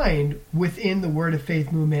find within the Word of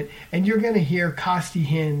Faith movement, and you're going to hear Costi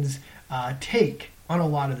Hinn's take on a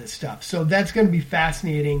lot of this stuff. So that's going to be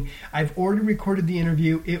fascinating. I've already recorded the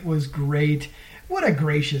interview. It was great. What a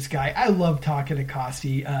gracious guy. I love talking to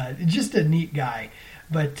Costi. Just a neat guy.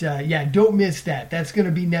 But yeah, don't miss that. That's going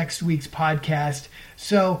to be next week's podcast.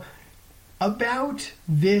 So about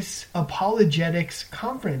this apologetics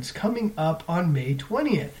conference coming up on May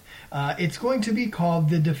 20th. It's going to be called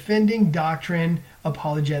the Defending Doctrine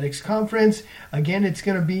Apologetics Conference. Again, it's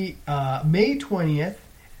going to be May 20th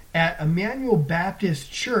at Emmanuel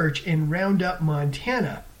Baptist Church in Roundup,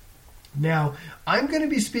 Montana. Now, I'm going to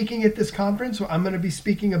be speaking at this conference. I'm going to be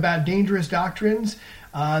speaking about dangerous doctrines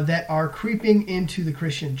that are creeping into the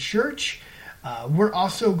Christian church. We're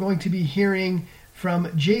also going to be hearing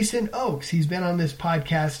from Jason Oakes. He's been on this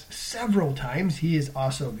podcast several times. He is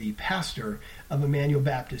also the pastor of Emmanuel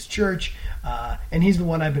Baptist Church, and he's the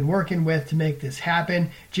one I've been working with to make this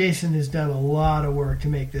happen. Jason has done a lot of work to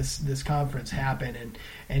make this conference happen,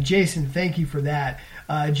 and Jason, thank you for that.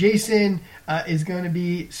 Jason is going to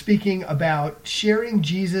be speaking about sharing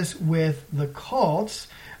Jesus with the cults.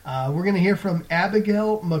 We're going to hear from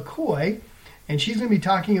Abigail McCoy, and she's going to be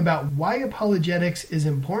talking about why apologetics is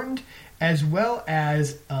important, as well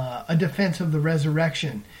as a defense of the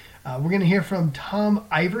resurrection. We're going to hear from Tom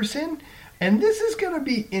Iverson, and this is going to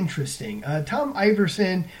be interesting. Tom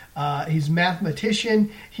Iverson, he's a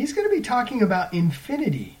mathematician. He's going to be talking about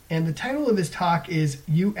infinity, and the title of his talk is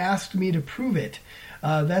You Asked Me to Prove It.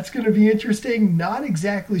 That's going to be interesting. Not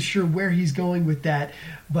exactly sure where he's going with that,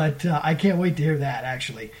 but I can't wait to hear that,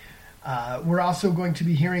 actually. We're also going to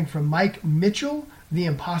be hearing from Mike Mitchell, The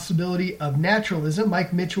Impossibility of Naturalism.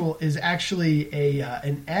 Mike Mitchell is actually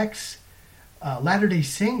an ex-Latter-day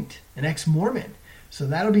Saint, an ex-Mormon. So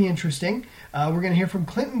that'll be interesting. We're going to hear from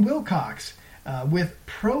Clinton Wilcox with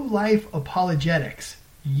pro-life apologetics.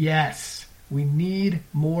 Yes, we need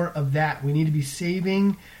more of that. We need to be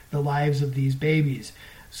saving the lives of these babies.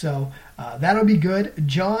 So that'll be good.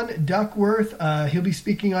 John Duckworth, he'll be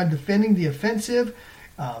speaking on defending the offensive,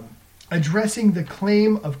 addressing the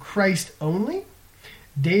claim of Christ only.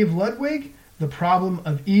 Dave Ludwig, the problem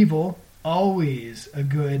of evil, always a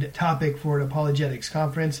good topic for an apologetics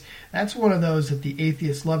conference. That's one of those that the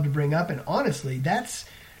atheists love to bring up, and honestly, that's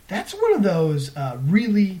one of those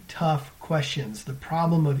really tough questions, the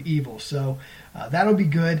problem of evil. So that'll be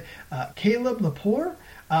good. Caleb Lepore,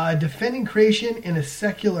 defending creation in a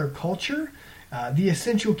secular culture, the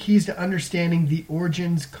essential keys to understanding the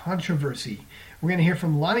origins controversy. We're going to hear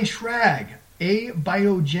from Lonnie Schrag,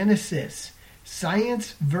 abiogenesis,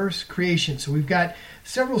 science versus creation. So we've got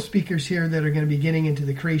several speakers here that are going to be getting into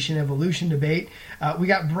the creation evolution debate. We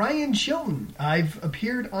got Brian Chilton. I've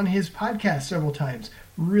appeared on his podcast several times.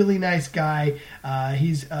 Really nice guy.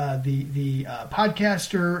 He's the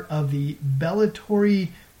podcaster of the Bellatori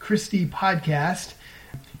Christi podcast.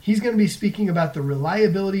 He's going to be speaking about the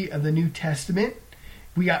reliability of the New Testament.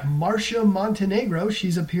 We got Marcia Montenegro.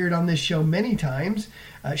 She's appeared on this show many times.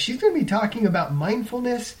 She's going to be talking about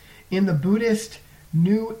mindfulness in the Buddhist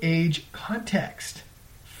New Age context.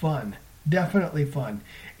 Fun. Definitely fun.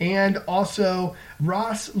 And also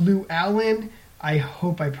Ross Llewellyn. I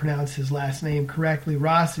hope I pronounced his last name correctly.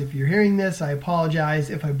 Ross, if you're hearing this, I apologize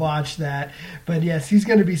if I botched that. But yes, he's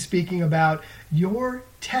going to be speaking about your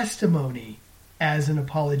testimony as an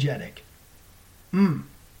apologetic.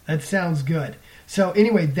 That sounds good. So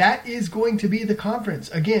anyway, that is going to be the conference.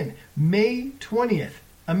 Again, May 20th,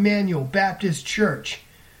 Emmanuel Baptist Church,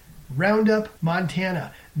 Roundup,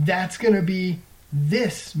 Montana. That's going to be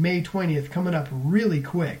this May 20th, coming up really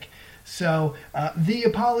quick. So the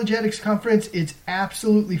Apologetics Conference, it's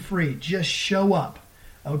absolutely free. Just show up,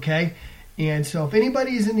 okay? And so if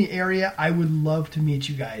anybody's in the area, I would love to meet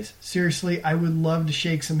you guys. Seriously, I would love to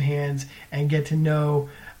shake some hands and get to know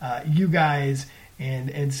you guys.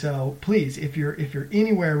 And so please, if you're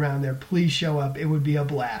anywhere around there, please show up. It would be a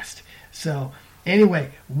blast. So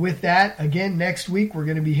anyway, with that, again, next week we're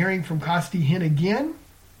going to be hearing from Costi Hinn again.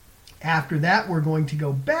 After that, we're going to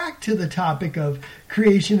go back to the topic of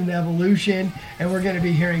creation and evolution, and we're going to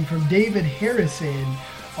be hearing from David Harrison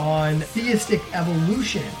on theistic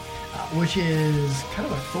evolution, which is kind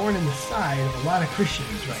of a thorn in the side of a lot of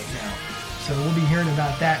Christians right now. So we'll be hearing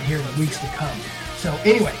about that here in the weeks to come. So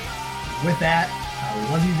anyway, with that,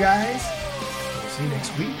 I love you guys. We'll see you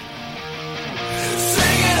next week.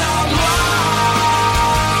 Sing it out loud.